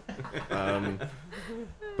Toronto,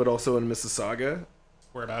 but also in Mississauga.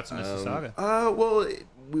 Whereabouts in Mississauga? Well,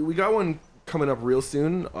 we got one coming up real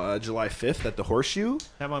soon, July 5th at the Horseshoe.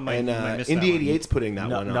 That one might miss Indie that one. 88's putting that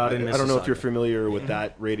one up. Not in I don't know if you're Mississauga. familiar with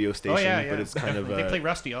that radio station, Oh yeah. but it's kind of they play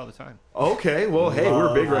Rusty all the time. okay. Well, hey,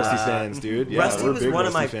 we're big Rusty fans, dude. Yeah, Rusty we're was big one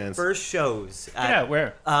of Rusty my fans. first shows.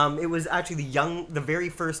 Where? It was actually the very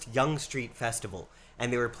first Young Street Festival,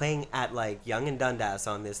 and they were playing at like Young and Dundas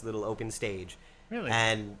on this little open stage. Really?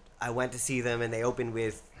 And I went to see them, and they opened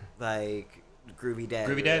with like Groovy Dead.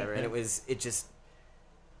 Groovy or Dead, whatever, and yeah.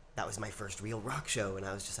 that was my first real rock show, and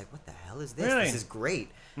I was just like, what the hell is this? Really? This is great.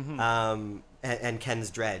 Mm-hmm. And Ken's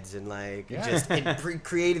dreads, and like Yeah. it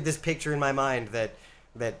created this picture in my mind that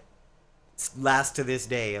lasts to this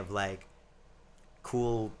day of like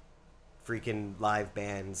cool freaking live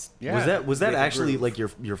bands. Yeah. Was that With a actually groove. like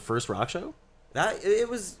your first rock show? That it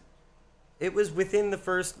was within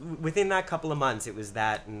that couple of months. It was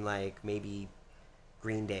that, and like maybe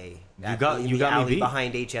Green Day. You got me alley beat.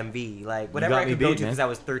 behind HMV, like whatever got I me could go beat, to man. because I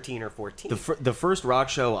was 13 or 14. The first rock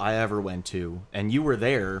show I ever went to, and you were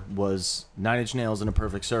there, was Nine Inch Nails in a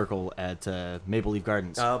Perfect Circle at Maple Leaf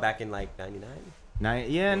Gardens. Oh, back in like '99.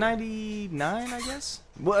 99, I guess.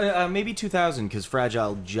 Well, maybe 2000 because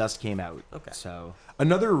Fragile just came out. Okay. So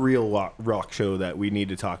Another real rock show that we need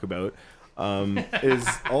to talk about is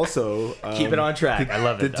also keep it on track. I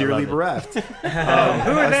love the it. Dearly Bereft. Who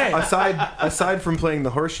are they? Aside from playing the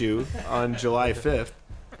Horseshoe on July 5th,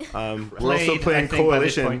 we're also Played, I playing think, by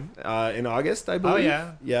this Coalition in August, I believe.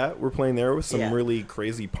 yeah. We're playing there with some Yeah. really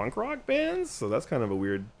crazy punk rock bands. So that's kind of a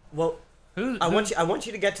weird. Well, I want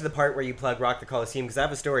you to get to the part where you plug Rock the Coliseum because I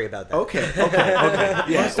have a story about that. Okay.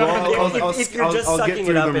 Yeah. Well, If you're just I'll get sucking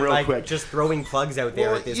through it up them and real like quick. just throwing plugs out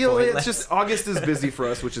there at this you know, point, it's let's- just August is busy for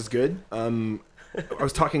us, which is good. I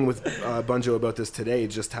was talking with Bunjo about this today,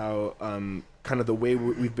 just how kind of the way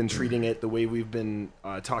we've been treating it, the way we've been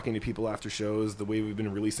talking to people after shows, the way we've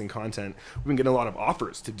been releasing content. We've been getting a lot of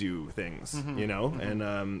offers to do things,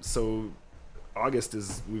 and so August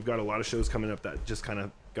we've got a lot of shows coming up that just kind of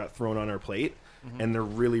got thrown on our plate, and they're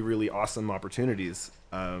really, really awesome opportunities.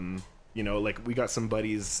 Like we got some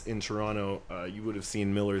buddies in Toronto. You would have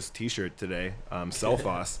seen Miller's T-shirt today,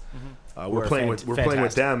 Selfos. We're playing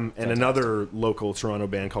with them and another local Toronto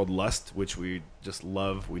band called Lust, which we just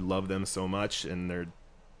love. We love them so much, and they're,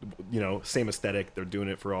 same aesthetic. They're doing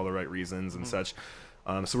it for all the right reasons and such.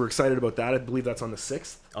 So we're excited about that. I believe that's on the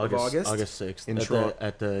 6th of August. August 6th in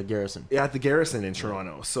at the Garrison. Yeah, at the Garrison in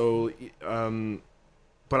Toronto. So,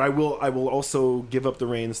 but I will also give up the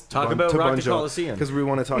reins to Talk about Rock the Bunjo, Coliseum. because we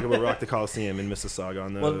want to talk about Rock the Coliseum in Mississauga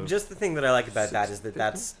on the. Well, just the thing that I like about that is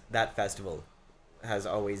that festival has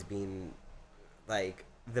always been like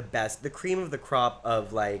the best, the cream of the crop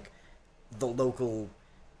of like the local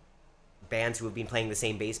bands who have been playing the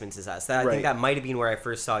same basements as us. I think that might have been where I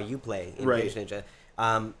first saw you play in Rage Ninja,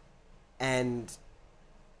 and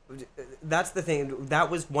that's the thing. That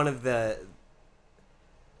was one of the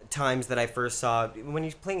times that I first saw when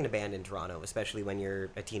you're playing in a band in Toronto, especially when you're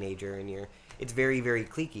a teenager and it's very, very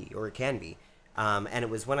cliquey, or it can be. And it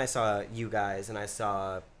was when I saw you guys, and I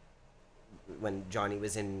saw when Johnny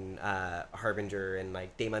was in Harbinger and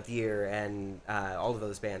like Day Month Year and all of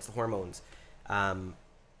those bands, the Hormones,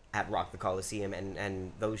 at Rock the Coliseum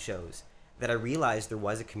and those shows, that I realized there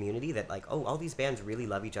was a community that like, oh, all these bands really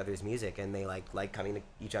love each other's music and they like coming to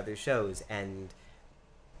each other's shows, and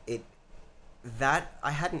that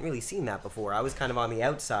I hadn't really seen that before. I was kind of on the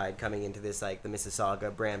outside coming into this, like the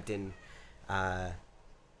Mississauga, Brampton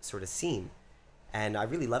sort of scene. And I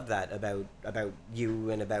really loved that about you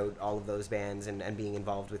and about all of those bands and being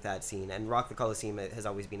involved with that scene. And Rock the Coliseum has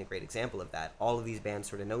always been a great example of that. All of these bands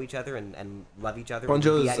sort of know each other and love each other.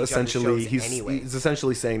 Bonjo is essentially he's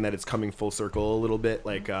essentially saying that it's coming full circle a little bit,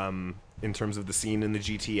 like in terms of the scene in the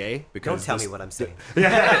GTA. Because don't tell me what I'm saying.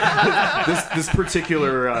 this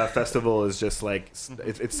particular festival is just like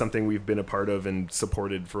it's something we've been a part of and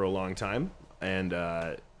supported for a long time, and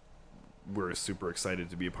we're super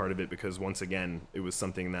excited to be a part of it because once again it was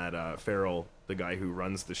something that Farrell, the guy who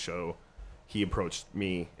runs the show, he approached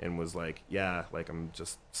me and was like, yeah, like I'm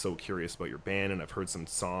just so curious about your band and I've heard some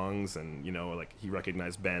songs, and you know, like he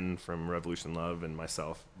recognized Ben from Revolution Love and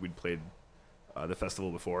myself. We'd played the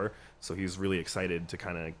festival before, so he's really excited to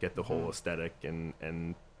kind of get the whole aesthetic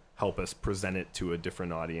and help us present it to a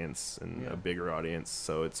different audience and a bigger audience.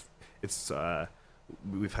 So it's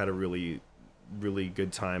we've had a really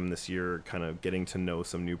good time this year kind of getting to know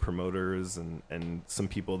some new promoters and some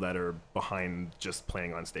people that are behind just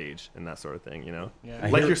playing on stage and that sort of thing, you know.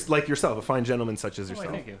 Like yourself, a fine gentleman such as yourself.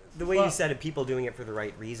 Thank you. The way you said it, people doing it for the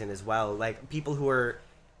right reason as well, like people who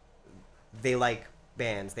they like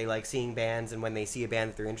bands, they like seeing bands, and when they see a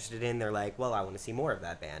band that they're interested in, they're like, well, I want to see more of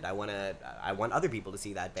that band, I want other people to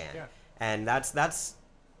see that band. And that's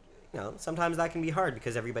you know, sometimes that can be hard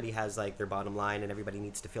because everybody has like their bottom line and everybody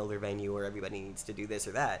needs to fill their venue or everybody needs to do this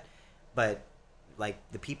or that. But like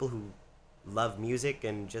the people who love music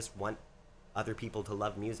and just want other people to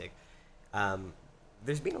love music,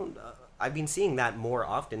 there's been I've been seeing that more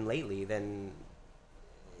often lately than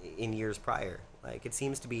in years prior. Like it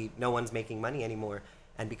seems to be no one's making money anymore,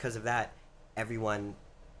 and because of that, everyone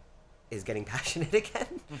is getting passionate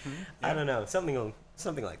again. I don't know, something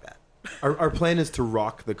like that. Our plan is to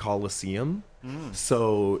rock the Coliseum,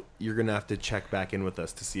 so you're gonna have to check back in with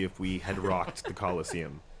us to see if we had rocked the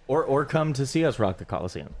Coliseum, or come to see us rock the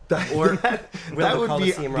Coliseum. That would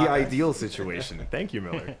be the ideal situation. Thank you,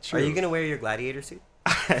 Miller. Are you gonna wear your gladiator suit?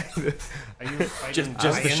 Are you just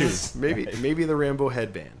the shoes? Maybe the Rambo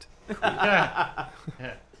headband. Yeah.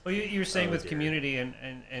 Well, you were saying with community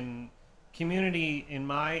and community in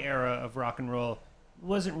my era of rock and roll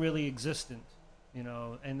wasn't really existent. You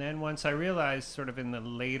know, and then once I realized sort of in the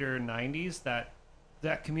later 90s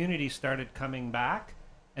that community started coming back,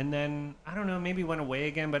 and then I don't know, maybe went away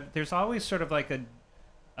again, but there's always sort of like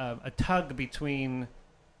a tug between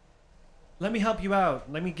let me help you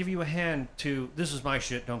out, let me give you a hand, to this is my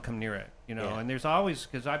shit, don't come near it, you know. And there's always,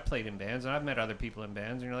 because I've played in bands and I've met other people in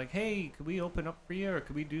bands, and you're like, hey, could we open up for you, or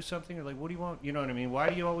could we do something, or like, what do you want, you know what I mean? Why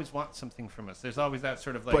do you always want something from us? There's always that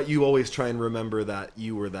sort of like, but you always try and remember that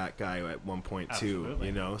you were that guy at one point too. Absolutely.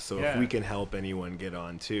 You know, so if we can help anyone get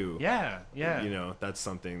on too, you know, that's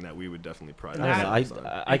something that we would definitely pride ourselves on.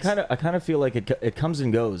 I kind of feel like it comes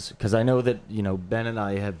and goes, because I know that, you know, Ben and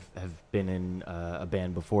I have been in a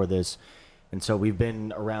band before this. And so we've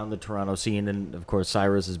been around the Toronto scene, and of course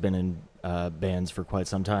Cyrus has been in bands for quite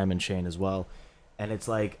some time, and Shane as well. And it's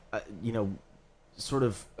like, you know, sort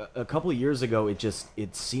of a couple of years ago,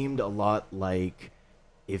 it seemed a lot like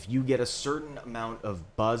if you get a certain amount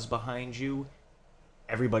of buzz behind you,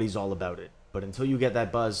 everybody's all about it. But until you get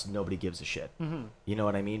that buzz, nobody gives a shit. You know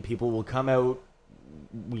what I mean? People will come out,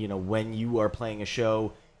 you know, when you are playing a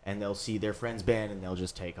show, and they'll see their friend's band, and they'll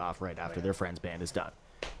just take off right after their friend's band is done.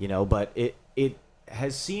 You know, but it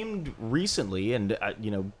has seemed recently, and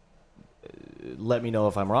you know, let me know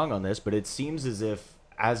if I'm wrong on this, but it seems as if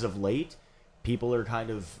as of late, people are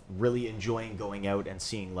kind of really enjoying going out and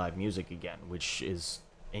seeing live music again, which is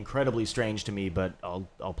incredibly strange to me. But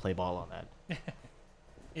I'll play ball on that.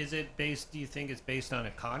 Is it based? Do you think it's based on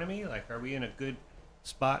economy? Like, are we in a good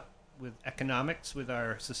spot with economics with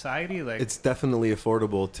our society? Like, it's definitely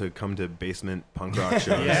affordable to come to basement punk rock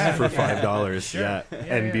shows for $5,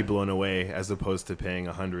 and be blown away, as opposed to paying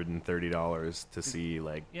 $130 to see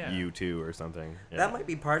like U2 or something. That might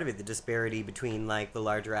be part of it, the disparity between like the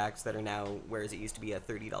larger acts that are now, whereas it used to be a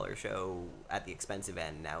 $30 show at the expensive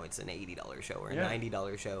end, now it's an $80 show or a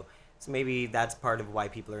 $90 show. So maybe that's part of why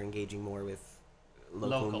people are engaging more with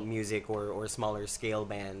local music or smaller scale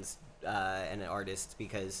bands and artists,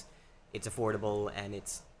 because it's affordable and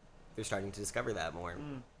they're starting to discover that more.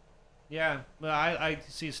 Yeah, well, I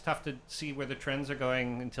see it's tough to see where the trends are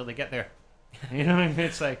going until they get there. You know what I mean?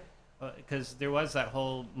 It's like, because there was that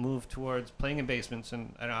whole move towards playing in basements,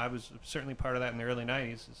 and I was certainly part of that in the early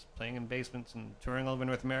 90s, is playing in basements and touring all over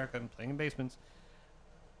North America and playing in basements.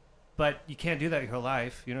 But you can't do that your whole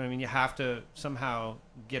life. You know what I mean? You have to somehow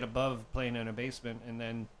get above playing in a basement, and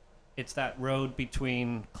then it's that road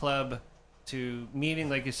between club to meeting,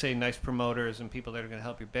 like you say, nice promoters and people that are going to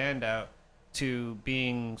help your band out, to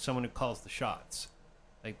being someone who calls the shots.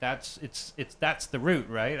 Like that's the root,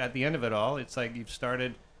 right? At the end of it all, it's like you've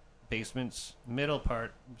started basement's middle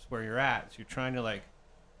part is where you're at. So you're trying to like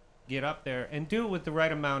get up there and do it with the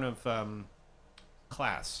right amount of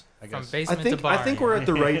class, I guess. From basement to barn. I think we're at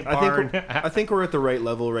the right. Barn. I think we're at the right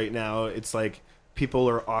level right now. It's like people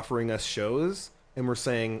are offering us shows, and we're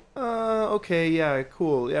saying, okay, yeah,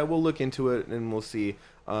 cool, yeah, we'll look into it and we'll see.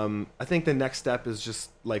 I think the next step is just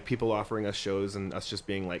like people offering us shows and us just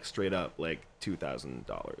being like straight up like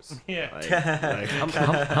 $2,000.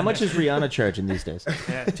 Yeah. How much is Rihanna charging these days?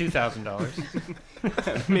 Yeah,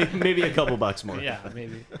 $2,000. Maybe a couple bucks more. Yeah,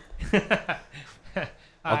 maybe.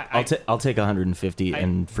 I'll take 150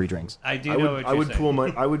 and free drinks. I do know what you're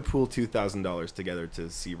saying. I would pool $2,000 together to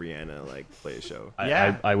see Rihanna like play a show.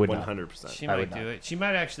 Yeah. I would not. 100%. She I might would do not. it. She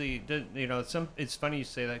might actually. You know, it's funny you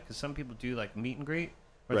say that because some people do like meet and greet,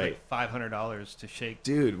 where Right. it's like $500 to shake.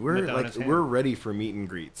 Dude, Madonna's hand. we're ready for meet and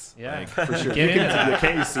greets. Yeah. Like, for sure. Get into that.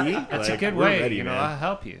 Can't you see? That's a Like, good we're way. ready, You know, man. I'll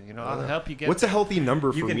help you. You know, I'll help you get. What's a healthy number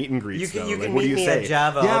for You can- meet and greets? you though? can What do meet you me say? at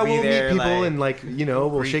Java, Yeah, I'll be we'll there, meet people like- and like we'll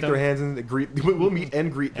Greet shake their them. hands and greet. We'll meet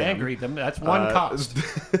and greet them. and greet them? That's one cost.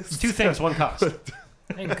 It's two things, one cost.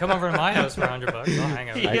 Hey, you can come over to my house for $100. I'll hang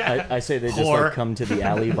out. Yeah. I say they just Whore. like come to the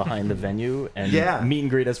alley behind the venue and Yeah. meet and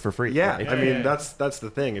greet us for free. Yeah, Like, I mean yeah. that's the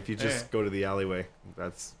thing. If you just Yeah. go to the alleyway,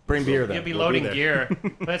 that's Bring beer then. You'll be We'll be loading there. gear,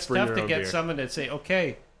 but it's Bring tough your to own get beer. someone to say,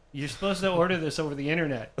 "Okay, you're supposed to order this over the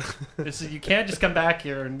internet. This is you can't just come back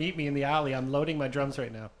here and meet me in the alley. I'm loading my drums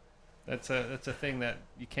right now." That's a thing that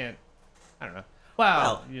you can't. I don't know.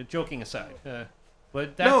 Well, you're joking aside,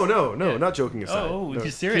 but that's, no, yeah. not joking aside. Oh, No.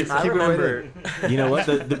 you're serious? I Keep it right remember. You know what?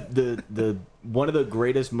 The one of the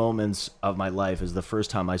greatest moments of my life is the first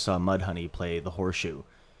time I saw Mudhoney play the Horseshoe,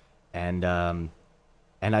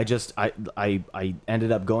 and I just I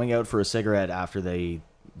ended up going out for a cigarette after they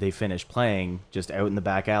finished playing, just out in the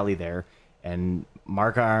back alley there, and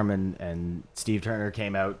Mark Arm and Steve Turner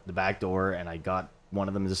came out the back door, and I got one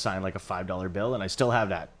of them to sign like a $5 bill, and I still have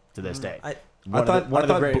that to this day. One of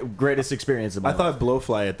the greatest experiences of my I life. thought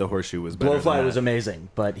Blowfly at the Horseshoe was better. Blowfly than was that. amazing,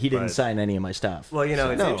 but he didn't But- sign any of my stuff. Well, you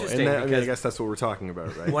know, it's No, interesting and that, I mean, I because guess that's what we're talking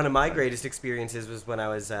about, right? one of my greatest experiences was when I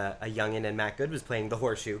was a youngin' and Matt Good was playing the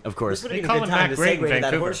Horseshoe. Of course. This would They have been call a good him time Matt to Gray in segue to that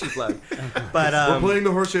Vancouver. Horseshoe plug. But We're playing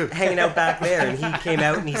the Horseshoe. hanging out back there, and he came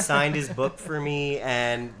out and he signed his book for me,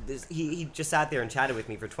 and he just sat there and chatted with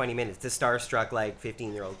me for 20 minutes. This starstruck like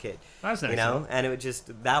 15-year-old kid, That's nice. you know, and it was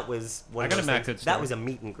just that was one I of got a those Matt things- Good that story. was a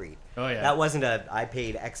meet and greet. Oh, yeah. That wasn't a I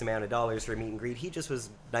paid X amount of dollars for a meet and greet. He just was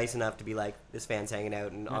nice enough to be like, this fan's hanging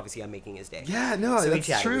out, and obviously I'm making his day. Yeah, no, So we that's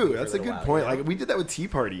chatted with true. me for That's a little good while, point. you know? Like we did that with Tea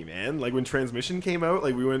Party, man. Like when Transmission came out,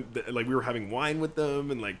 like we were having wine with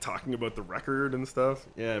them and like talking about the record and stuff.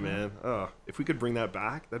 Yeah, man. Oh, if we could bring that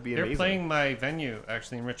back, that'd be They're amazing. playing my venue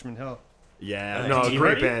actually in Richmond Hill. Yeah, Tea no, Party?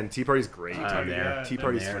 great band. Tea Party's great. I'm there. Tea they're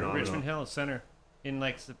Party's there. phenomenal. Richmond Hill Center in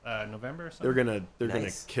like November or something. They're gonna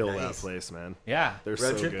Nice, kill that nice. place, man. Yeah, They're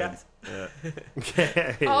Road so trip good. guys? Yeah.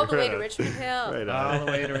 All the way to Right on. Richmond Hill. Right all on.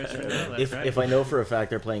 the way to Richmond Hill. That's right. If I know for a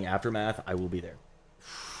fact they're playing Aftermath, I will be there.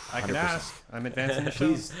 I can 100%. ask, I'm advancing the show.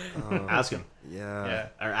 Please ask him Yeah.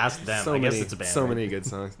 or ask them. So I guess many, it's a band. so right? many good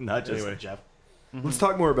songs. Not just Anyway. Jeff. Let's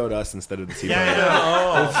talk more about us instead of the Tea Yeah, Party.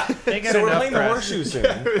 I know. They get So we're enough playing the press. Horseshoe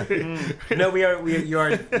soon. No,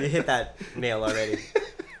 you hit that nail already.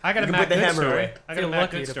 I got a You can Matt put the Good hammer story. away. I got a Feel Matt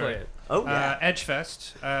lucky Good to story. play it. Oh yeah.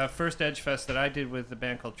 Edgefest, first Edgefest that I did with a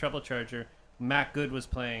band called Treble Charger. Matt Good was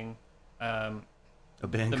playing. A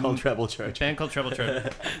band The called m- Treble A Charge. band called Treble Charger.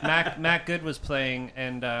 Matt Good was playing,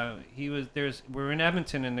 and we're in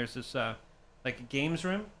Edmonton, and there's this like a games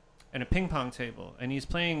room and a ping pong table, and he's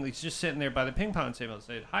just sitting there by the ping pong table. I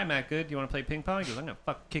said, "Hi, Matt Good, do you want to play ping pong?" He goes, "I'm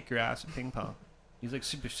gonna kick your ass at ping pong." He's like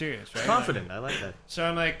super serious, right? Confident. I like that. So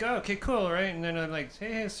I'm like, oh, okay, cool, right? And then I'm like,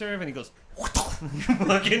 hey, serve, and he goes,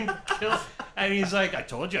 fucking kill. And he's like, I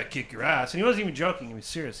told you I'd kick your ass, and he wasn't even joking. He was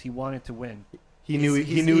serious. He wanted to win. He knew he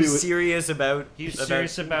He's knew he was serious about. He's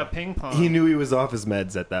serious about ping pong. he knew he was off his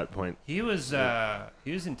meds at that point. He was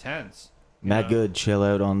intense. you Matt know? Good, chill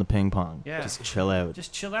out on the ping pong. Yeah. Just chill out.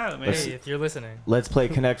 Just chill out, man. Hey, if you're listening. Let's play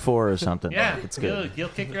Connect 4 or something. Yeah, It's good. He'll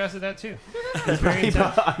kick your ass at that too. He's very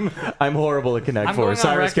intense. I'm horrible at Connect I'm 4. going on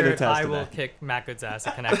Cyrus can record. attest I to will that. kick Matt Good's ass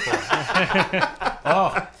at Connect 4.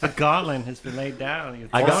 Oh, the gauntlet has been laid down. You're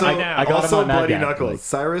I got- throwing I- it down. I got him Also, on Mad Bloody Gap, Knuckles. like-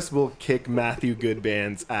 Cyrus will kick Matthew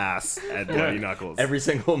Goodband's ass at Bloody Knuckles. Every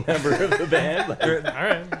single member of the band. like- All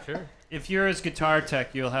right, sure. If you're his guitar tech,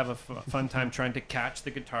 you'll have a fun time trying to catch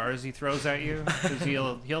the guitars he throws at you, because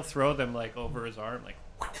he'll throw them like over his arm, like.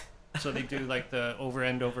 So they do like the over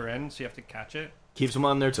end, so you have to catch it. Keeps them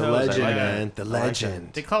on their The toes. legend, I like man. that. The I like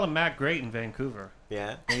legend. They call him Matt Great in Vancouver.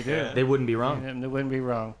 Yeah. They do. that. They wouldn't be wrong. They wouldn't be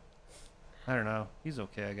wrong. I don't know. He's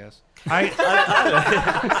okay, I guess.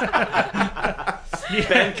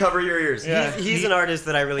 Ben, cover your ears. Yeah. He's an artist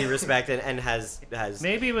that I really respect and has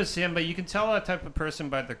Maybe it was him, but you can tell that type of person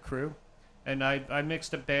by the crew. And I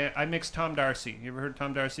mixed a band. I mixed Tom Darcy. You ever heard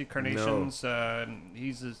Tom Darcy? Carnations.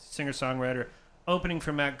 He's a singer-songwriter, opening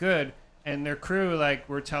for Matt Good, and their crew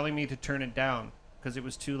were telling me to turn it down because it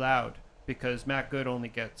was too loud. Because Matt Good only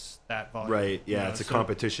gets that volume. Right. Yeah. you know, It's a so-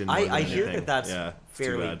 competition. more I than hear anything. that that's yeah, it's too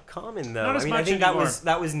fairly bad. common though. Not as I much think anymore.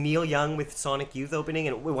 that was Neil Young with Sonic Youth opening,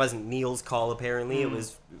 and it wasn't Neil's call apparently. It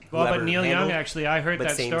was Well, but whoever Neil handled. Young actually, I heard but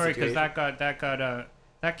that same story because situation.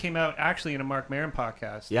 that came out actually in a Mark Maron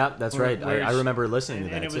podcast. Yeah, that's Where- right. where I remember listening to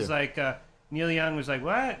that and it too. was like Neil Young was like,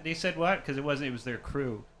 "What?" They said what? Because it wasn't. It was their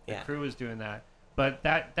crew. The Yeah. crew was doing that. But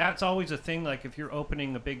that's always a thing. Like if you're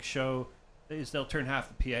opening a big show, is they'll turn half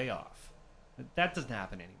the PA off. That doesn't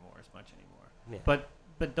happen anymore as much anymore. Yeah.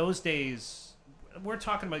 But those days, we're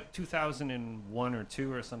talking about 2001 or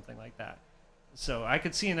 2 or something like that. So I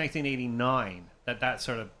could see in 1989 that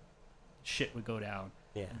sort of shit would go down.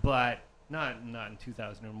 Yeah. But not in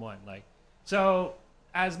 2001. So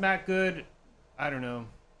as Matt Good, I don't know.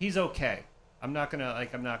 He's okay. I'm not gonna.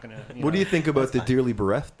 What do you think about the Dearly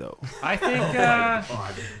Bereft, though? I think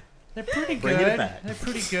they're pretty Bring it good. back. They're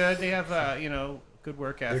pretty good. They have good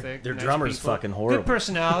work ethic. their nice drummer's people, fucking horrible. Good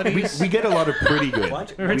personalities. We get a lot of pretty good.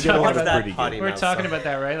 Watch- We're we get a talking lot of about pretty potty good. We're mouth talking song. about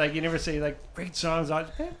that, right? You never say great songs.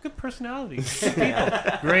 Good personalities. Good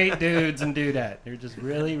people. Great dudes and dudette. They're just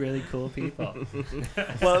really, really cool people.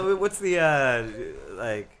 Well, what's the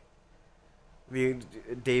the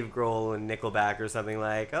Dave Grohl and Nickelback or something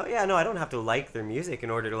like? Oh yeah, no, I don't have to like their music in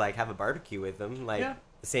order to have a barbecue with them. Yeah.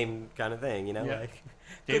 The same kind of thing, you know. Yeah.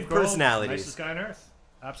 Good Grohl, personalities. nicest guy on earth.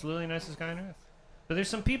 Absolutely nicest guy on earth. But there's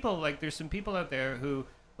some people out there who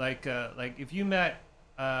if you met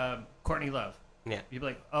Courtney Love, Yeah. you'd be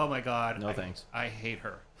like, oh my god, No thanks. I hate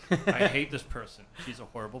her. I hate this person. She's a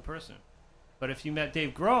horrible person. But if you met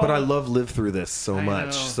Dave Grohl, But I love Live Through This so I much,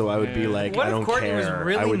 know, so I would be yeah. like, What I if don't Courtney care. was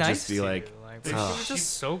really I would nice just be to like, you? If She she was was- just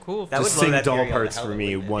so cool. That would just blow sing that doll theory out of parts hell, for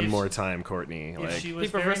me wouldn't it? one If more she- time, Courtney. if Like, she was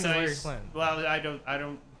He very prefers Hillary nice, Clinton. well, I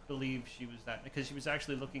don't believe she was that because she was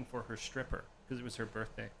actually looking for her stripper because it was her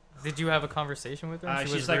birthday. Did you have a conversation with her? She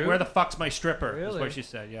She's was like, rude? "Where the fuck's my stripper?" Is Really? what she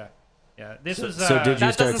said. Yeah, yeah. This was. So did you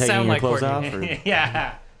That start doesn't taking sound your like clothes Courtney. off? Or?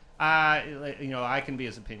 Yeah. I can be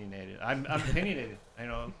as opinionated. I'm opinionated. I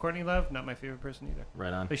know Courtney Love, not my favorite person either.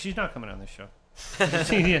 Right on. But she's not coming on this show.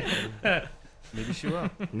 Maybe she will.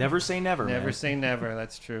 Never say never. Never man. say never.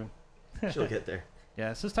 That's true. She'll get there.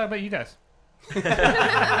 Yeah. So let's talk about you guys.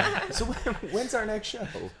 So when's our next show?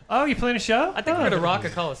 Oh, you playing a show? I think we're gonna rock a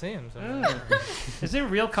Coliseum. So. Oh. Is it a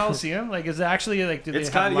real Coliseum? Is it actually do It's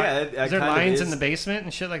they have kinda- yeah, it is there kind of lions in is. the basement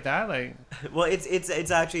and shit like that? Well,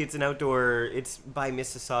 it's actually an outdoor. It's by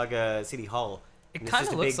Mississauga City Hall. It And it's kinda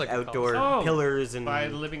just a looks big like a outdoor Coliseum. pillars and by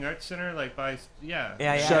the Living Arts Center, yeah.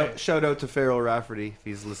 yeah. shout out to Farrell Rafferty if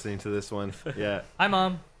he's listening to this one. Yeah. Hi,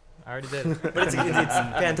 Mom. I already did. But it's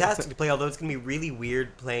fantastic to play. Although it's gonna be really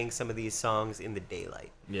weird playing some of these songs in the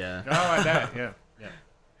daylight. Yeah. Oh, I bet. Yeah.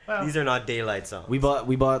 Well, These are not daylight songs. We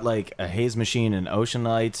bought like a haze machine and ocean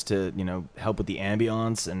lights to help with the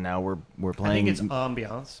ambiance, and now we're I playing. think it's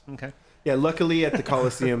ambiance. Okay. Yeah, luckily at the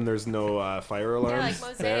Coliseum there's no fire alarms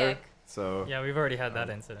like there. Mosaic. So Yeah, we've already had that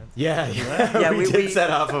incident. yeah, Yeah, we we- did we- set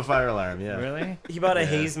off a fire alarm. Yeah, Really? He bought a Yeah.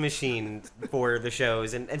 haze machine for the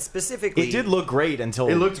shows, and specifically, it did look great until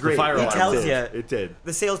it looked great. The fire He alarm tells did. ya- It did.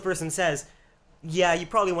 the salesperson says, "Yeah, you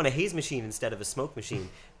probably want a haze machine instead of a smoke machine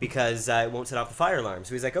because it won't set off the fire alarm."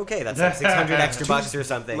 So he's like, "Okay, that's like 600 extra bucks or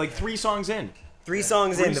something." Like 3 songs in. 3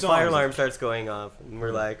 songs three in, the fire songs. alarm starts going off, and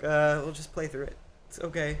we're like, "We'll just play through it. It's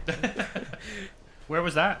okay." Where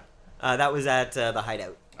was that? That was at the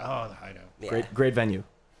Hideout. Oh, the Hideout. Yeah. Great venue.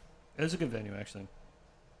 It was a good venue, actually.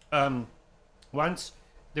 Once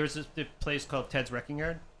there was this place called Ted's Wrecking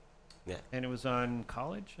Yard. Yeah. And it was on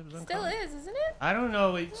College. It was on Still College. is, isn't it? I don't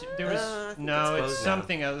know. There was I think no. it's It's closed now.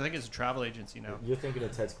 something else. I think it's a travel agency now. You're thinking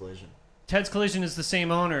of Ted's Collision. Ted's Collision is the same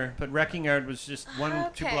owner, but Wrecking Yard was just 2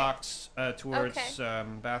 Okay. blocks towards Okay.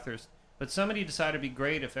 Bathurst. But somebody decided it'd be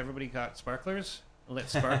great if everybody got sparklers, lit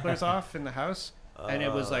sparklers off in the house, and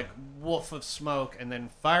it was like wolf of smoke, and then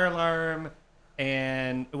fire alarm,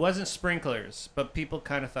 and it wasn't sprinklers, but people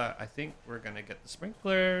kind of thought, I think we're gonna get the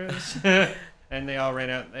sprinklers, and they all ran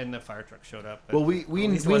out, and the fire truck showed up. But Well, we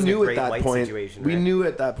least it wasn't a knew at Great that White point. situation, We right? knew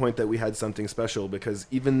at that point that we had something special because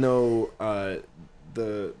even though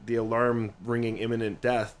the alarm ringing imminent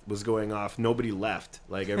death was going off, nobody left.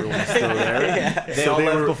 Like everyone was still there. They all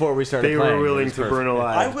left before we started They playing. were It willing was to perfect. burn I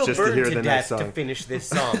alive will just burn to hear to the death next to song. finish this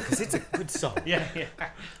song because it's a good song. Yeah.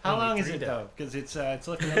 How Only long is 3 it days. though? Because it's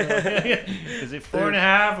looking a little. Is it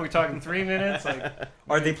 4.5? We're talking 3 minutes. Like,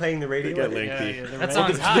 Are they playing the radio? They get edit? lengthy. the That right-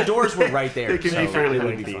 song's The hot. doors were right there. They can be so fairly it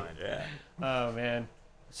would be lengthy. fine. Yeah. Oh man.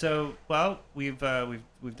 So well, we've done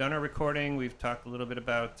our recording. We've talked a little bit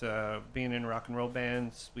about being in rock and roll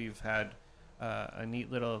bands. We've had a neat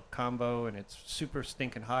little combo, and it's super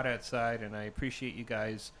stinking hot outside. And I appreciate you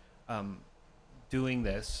guys doing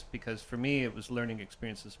this because for me it was learning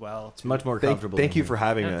experience as well. It's much more Thank comfortable. you in for here.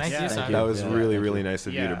 having Yeah, us. thank you, Yeah, Simon. That was Yeah, really, thank really you. nice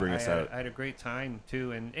of you to bring us out. I had a great time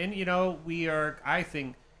too, and you know we are. I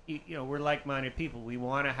think we're like-minded people. We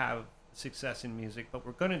want to have success in music, but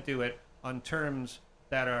we're going to do it on terms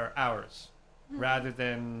that are ours, rather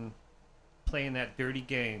than playing that dirty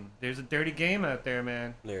game. There's a dirty game out there,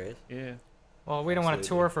 man. There is. Yeah, Well, we don't want to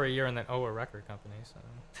Absolutely. tour for a year and then owe a record company.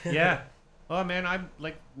 So yeah. Oh man, I'm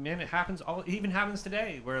like, man, it happens. It even happens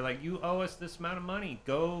today, where like you owe us this amount of money.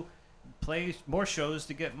 Go play more shows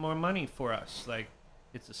to get more money for us. Like,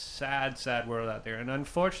 it's a sad, sad world out there, and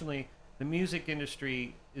unfortunately, the music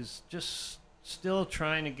industry is just still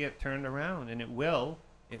trying to get turned around, and it will,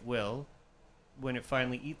 when it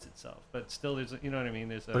finally eats itself. But still, there's, you know what I mean?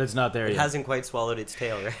 There's a, But it's not there It yet. hasn't quite swallowed its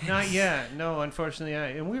tail, right? not yet. No, unfortunately,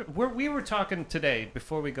 and we were talking today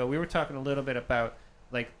before we go. We were talking a little bit about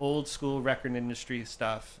like old school record industry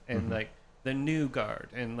stuff and like the new guard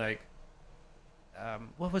and like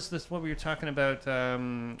what was this? What were you talking about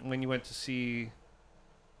when you went to see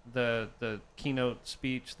the keynote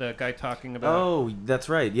speech? The guy talking about. Oh, that's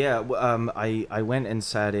right. Yeah, I went and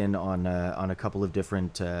sat in on a couple of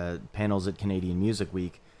different panels at Canadian Music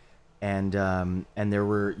Week, and there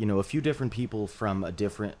were a few different people from a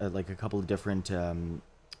different like a couple of different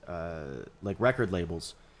like record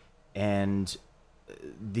labels, and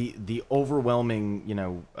the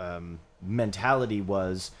overwhelming mentality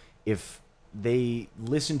was if they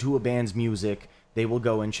listen to a band's music, they will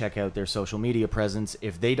go and check out their social media presence.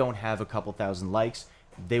 If they don't have a couple thousand likes,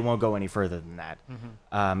 they won't go any further than that.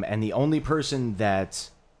 And the only person that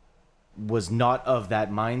was not of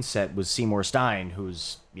that mindset was Seymour Stein,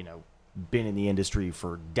 who's been in the industry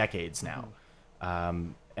for decades now.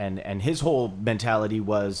 And his whole mentality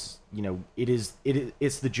was,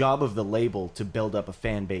 it's the job of the label to build up a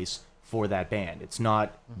fan base for that band. It's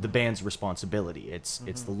not the band's responsibility. It's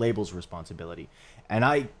the label's responsibility. And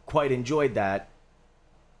I quite enjoyed that.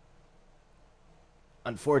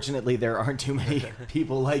 Unfortunately, there aren't too many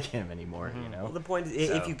people like him anymore, Well, the point is,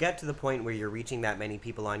 if you get to the point where you're reaching that many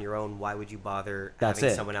people on your own, why would you bother That's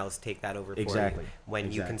having it. someone else take that over Exactly. for you when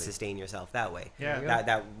you can Exactly. sustain yourself that way? Yeah.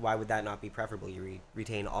 That why would that not be preferable? You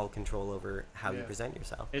retain all control over how you Yeah. present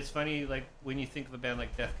yourself. It's funny, like when you think of a band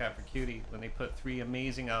like Death Cab for Cutie, when they put 3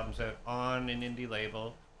 amazing albums out on an indie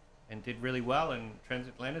label, and did really well, and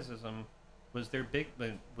Transatlanticism was their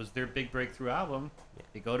big breakthrough album. Yeah.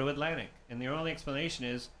 They go to Atlantic, and their only explanation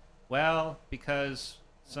is, well, because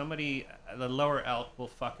somebody, the lower elk, will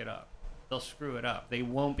fuck it up. They'll screw it up. They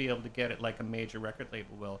won't be able to get it like a major record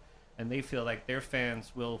label will, and they feel like their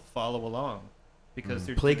fans will follow along because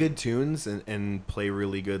they're Play good tunes and play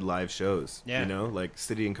really good live shows. Yeah. Like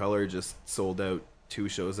City and Color just sold out 2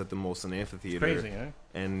 shows at the Molson Amphitheater. It's crazy, huh?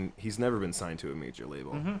 And he's never been signed to a major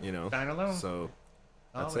label, Sign alone. So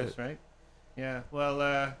that's Always, it. right? Yeah.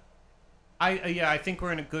 Well, I think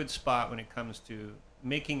we're in a good spot when it comes to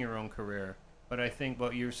making your own career. But I think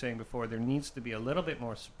what you were saying before, there needs to be a little bit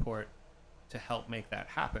more support to help make that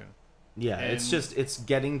happen. Yeah, it's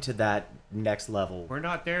getting to that next level. We're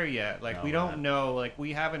not there yet. Like, No, we we're don't not. know. Like,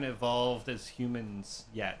 we haven't evolved as humans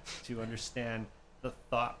yet to understand the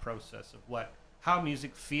thought process of how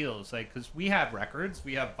music feels. Like, because we have records,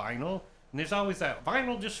 we have vinyl, and there's always that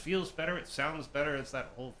vinyl just feels better, it sounds better, it's that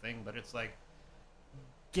whole thing. But it's like,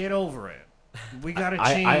 get over it. We gotta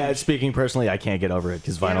change. I speaking personally, I can't get over it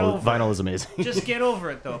because over vinyl it. is amazing. Just get over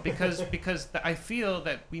it though, because I feel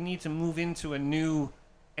that we need to move into a new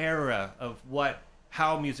era of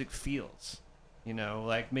how music feels.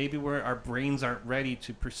 Like maybe our brains aren't ready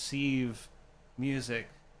to perceive music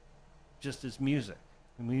just as music.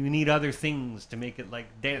 And we need other things to make it like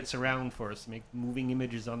dance around for us, make moving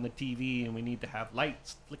images on the TV, and we need to have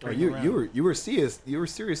lights Oh, flickering around. you were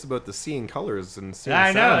serious about the seeing colors and seeing I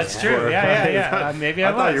know, sounds it's true. before. Yeah. Maybe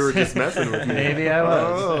I was. thought you were just messing with me. Maybe I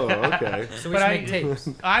was. Oh, okay. So we But should make tapes.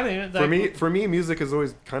 I mean, like, For me, music has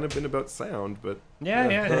always kind of been about sound, but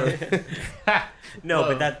Yeah. No,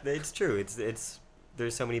 Well- but it's true. It's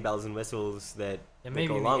there's so many bells and whistles that maybe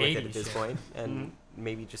go in the along with it at 80s, this yeah. point, and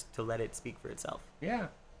maybe just to let it speak for itself. Yeah.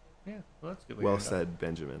 Yeah. Well, that's a good. Way Well to end said,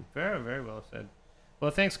 Benjamin. Very, very well said.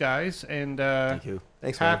 Well, thanks, guys, and Thank you.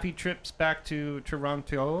 Thanks, man. happy trips back to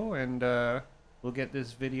Toronto, and we'll get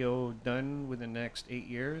this video done within the next 8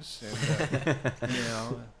 years. And, you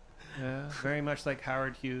know, very much like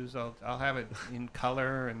Howard Hughes, I'll have it in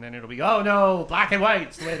color, and then it'll be, oh no, black and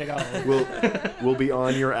white's the way to go. We'll be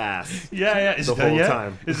on your ass. Yeah. Is The it done whole yet?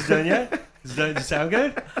 time. Is it done yet? Is it done? Does it sound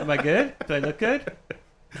good? Am I good? Do I look good?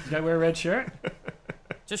 Did I wear a red shirt?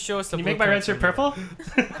 Just show us the Can you make my red shirt purple?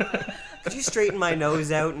 Could you straighten my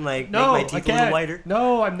nose out and like No, make my I teeth a little can't. whiter?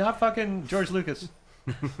 No, I'm not fucking George Lucas.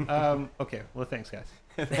 Okay, well, thanks, guys.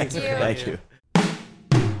 Thanks. Thank you. Thank you.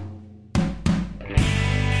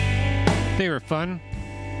 They were fun.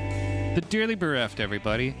 The Dearly Bereft,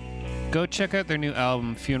 everybody. Go check out their new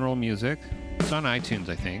album, Funeral Music. It's on iTunes,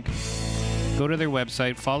 I think. Go to their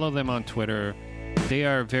website, follow them on Twitter. They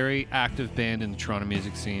are a very active band in the Toronto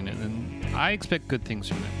music scene, and I expect good things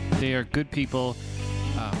from them. They are good people.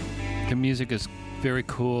 Their music is very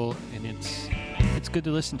cool, and it's good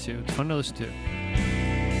to listen to. It's fun to listen to.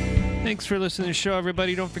 Thanks for listening to the show,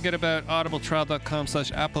 everybody. Don't forget about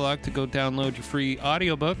audibletrial.com/apolog to go download your free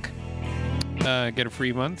audiobook. Get a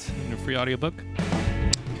free month and a free audiobook.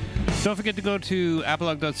 Don't forget to go to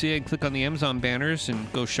apolog.ca and click on the Amazon banners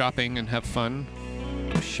and go shopping and have fun.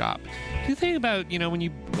 Go shop. Do you think about, when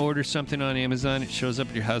you order something on Amazon, it shows up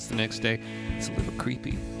at your house the next day? It's a little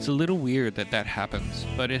creepy. It's a little weird that happens,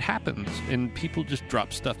 but it happens, and people just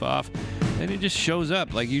drop stuff off, and it just shows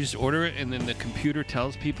up. Like, you just order it, and then the computer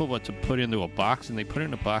tells people what to put into a box, and they put it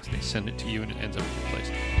in a box, and they send it to you, and it ends up in your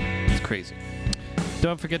place. It's crazy.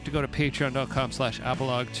 Don't forget to go to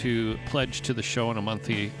patreon.com/apolog to pledge to the show on a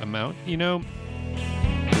monthly amount.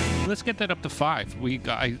 Let's get that up to 5.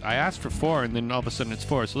 I asked for 4, and then all of a sudden it's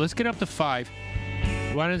 4. So let's get up to 5.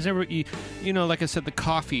 Why does everybody, like I said, the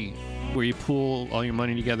coffee where you pool all your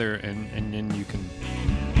money together and then you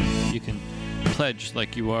can pledge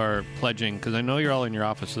like you are pledging, because I know you're all in your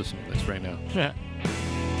office listening to this right now.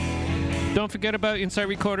 Don't forget about Insight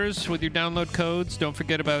Recorders with your download codes. Don't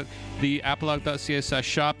forget about the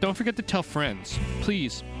apolog.ca/shop. Don't forget to tell friends.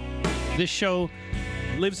 Please. This show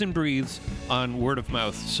lives and breathes on word of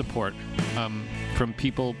mouth support from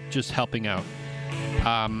people just helping out.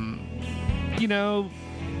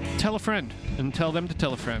 Tell a friend and tell them to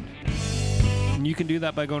tell a friend. And you can do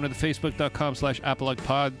that by going to the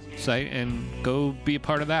facebook.com/apologpod site and go be a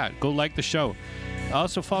part of that. Go like the show.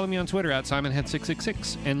 Also follow me on Twitter at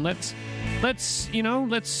SimonHead666, and let's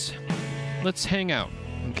hang out.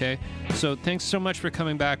 Okay? So thanks so much for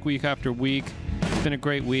coming back week after week. It's been a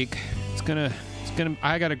great week.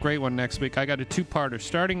 I got a great one next week. I got a two-parter,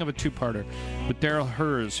 starting of a two-parter with Daryl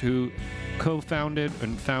Hers, who co-founded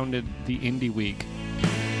and founded the Indie Week.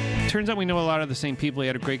 Turns out we know a lot of the same people. We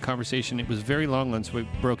had a great conversation. It was a very long one, so we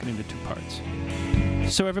broke it into 2 parts.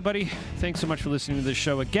 So everybody, thanks so much for listening to this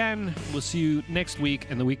show again. We'll see you next week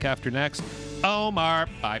and the week after next. Omar,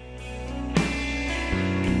 bye.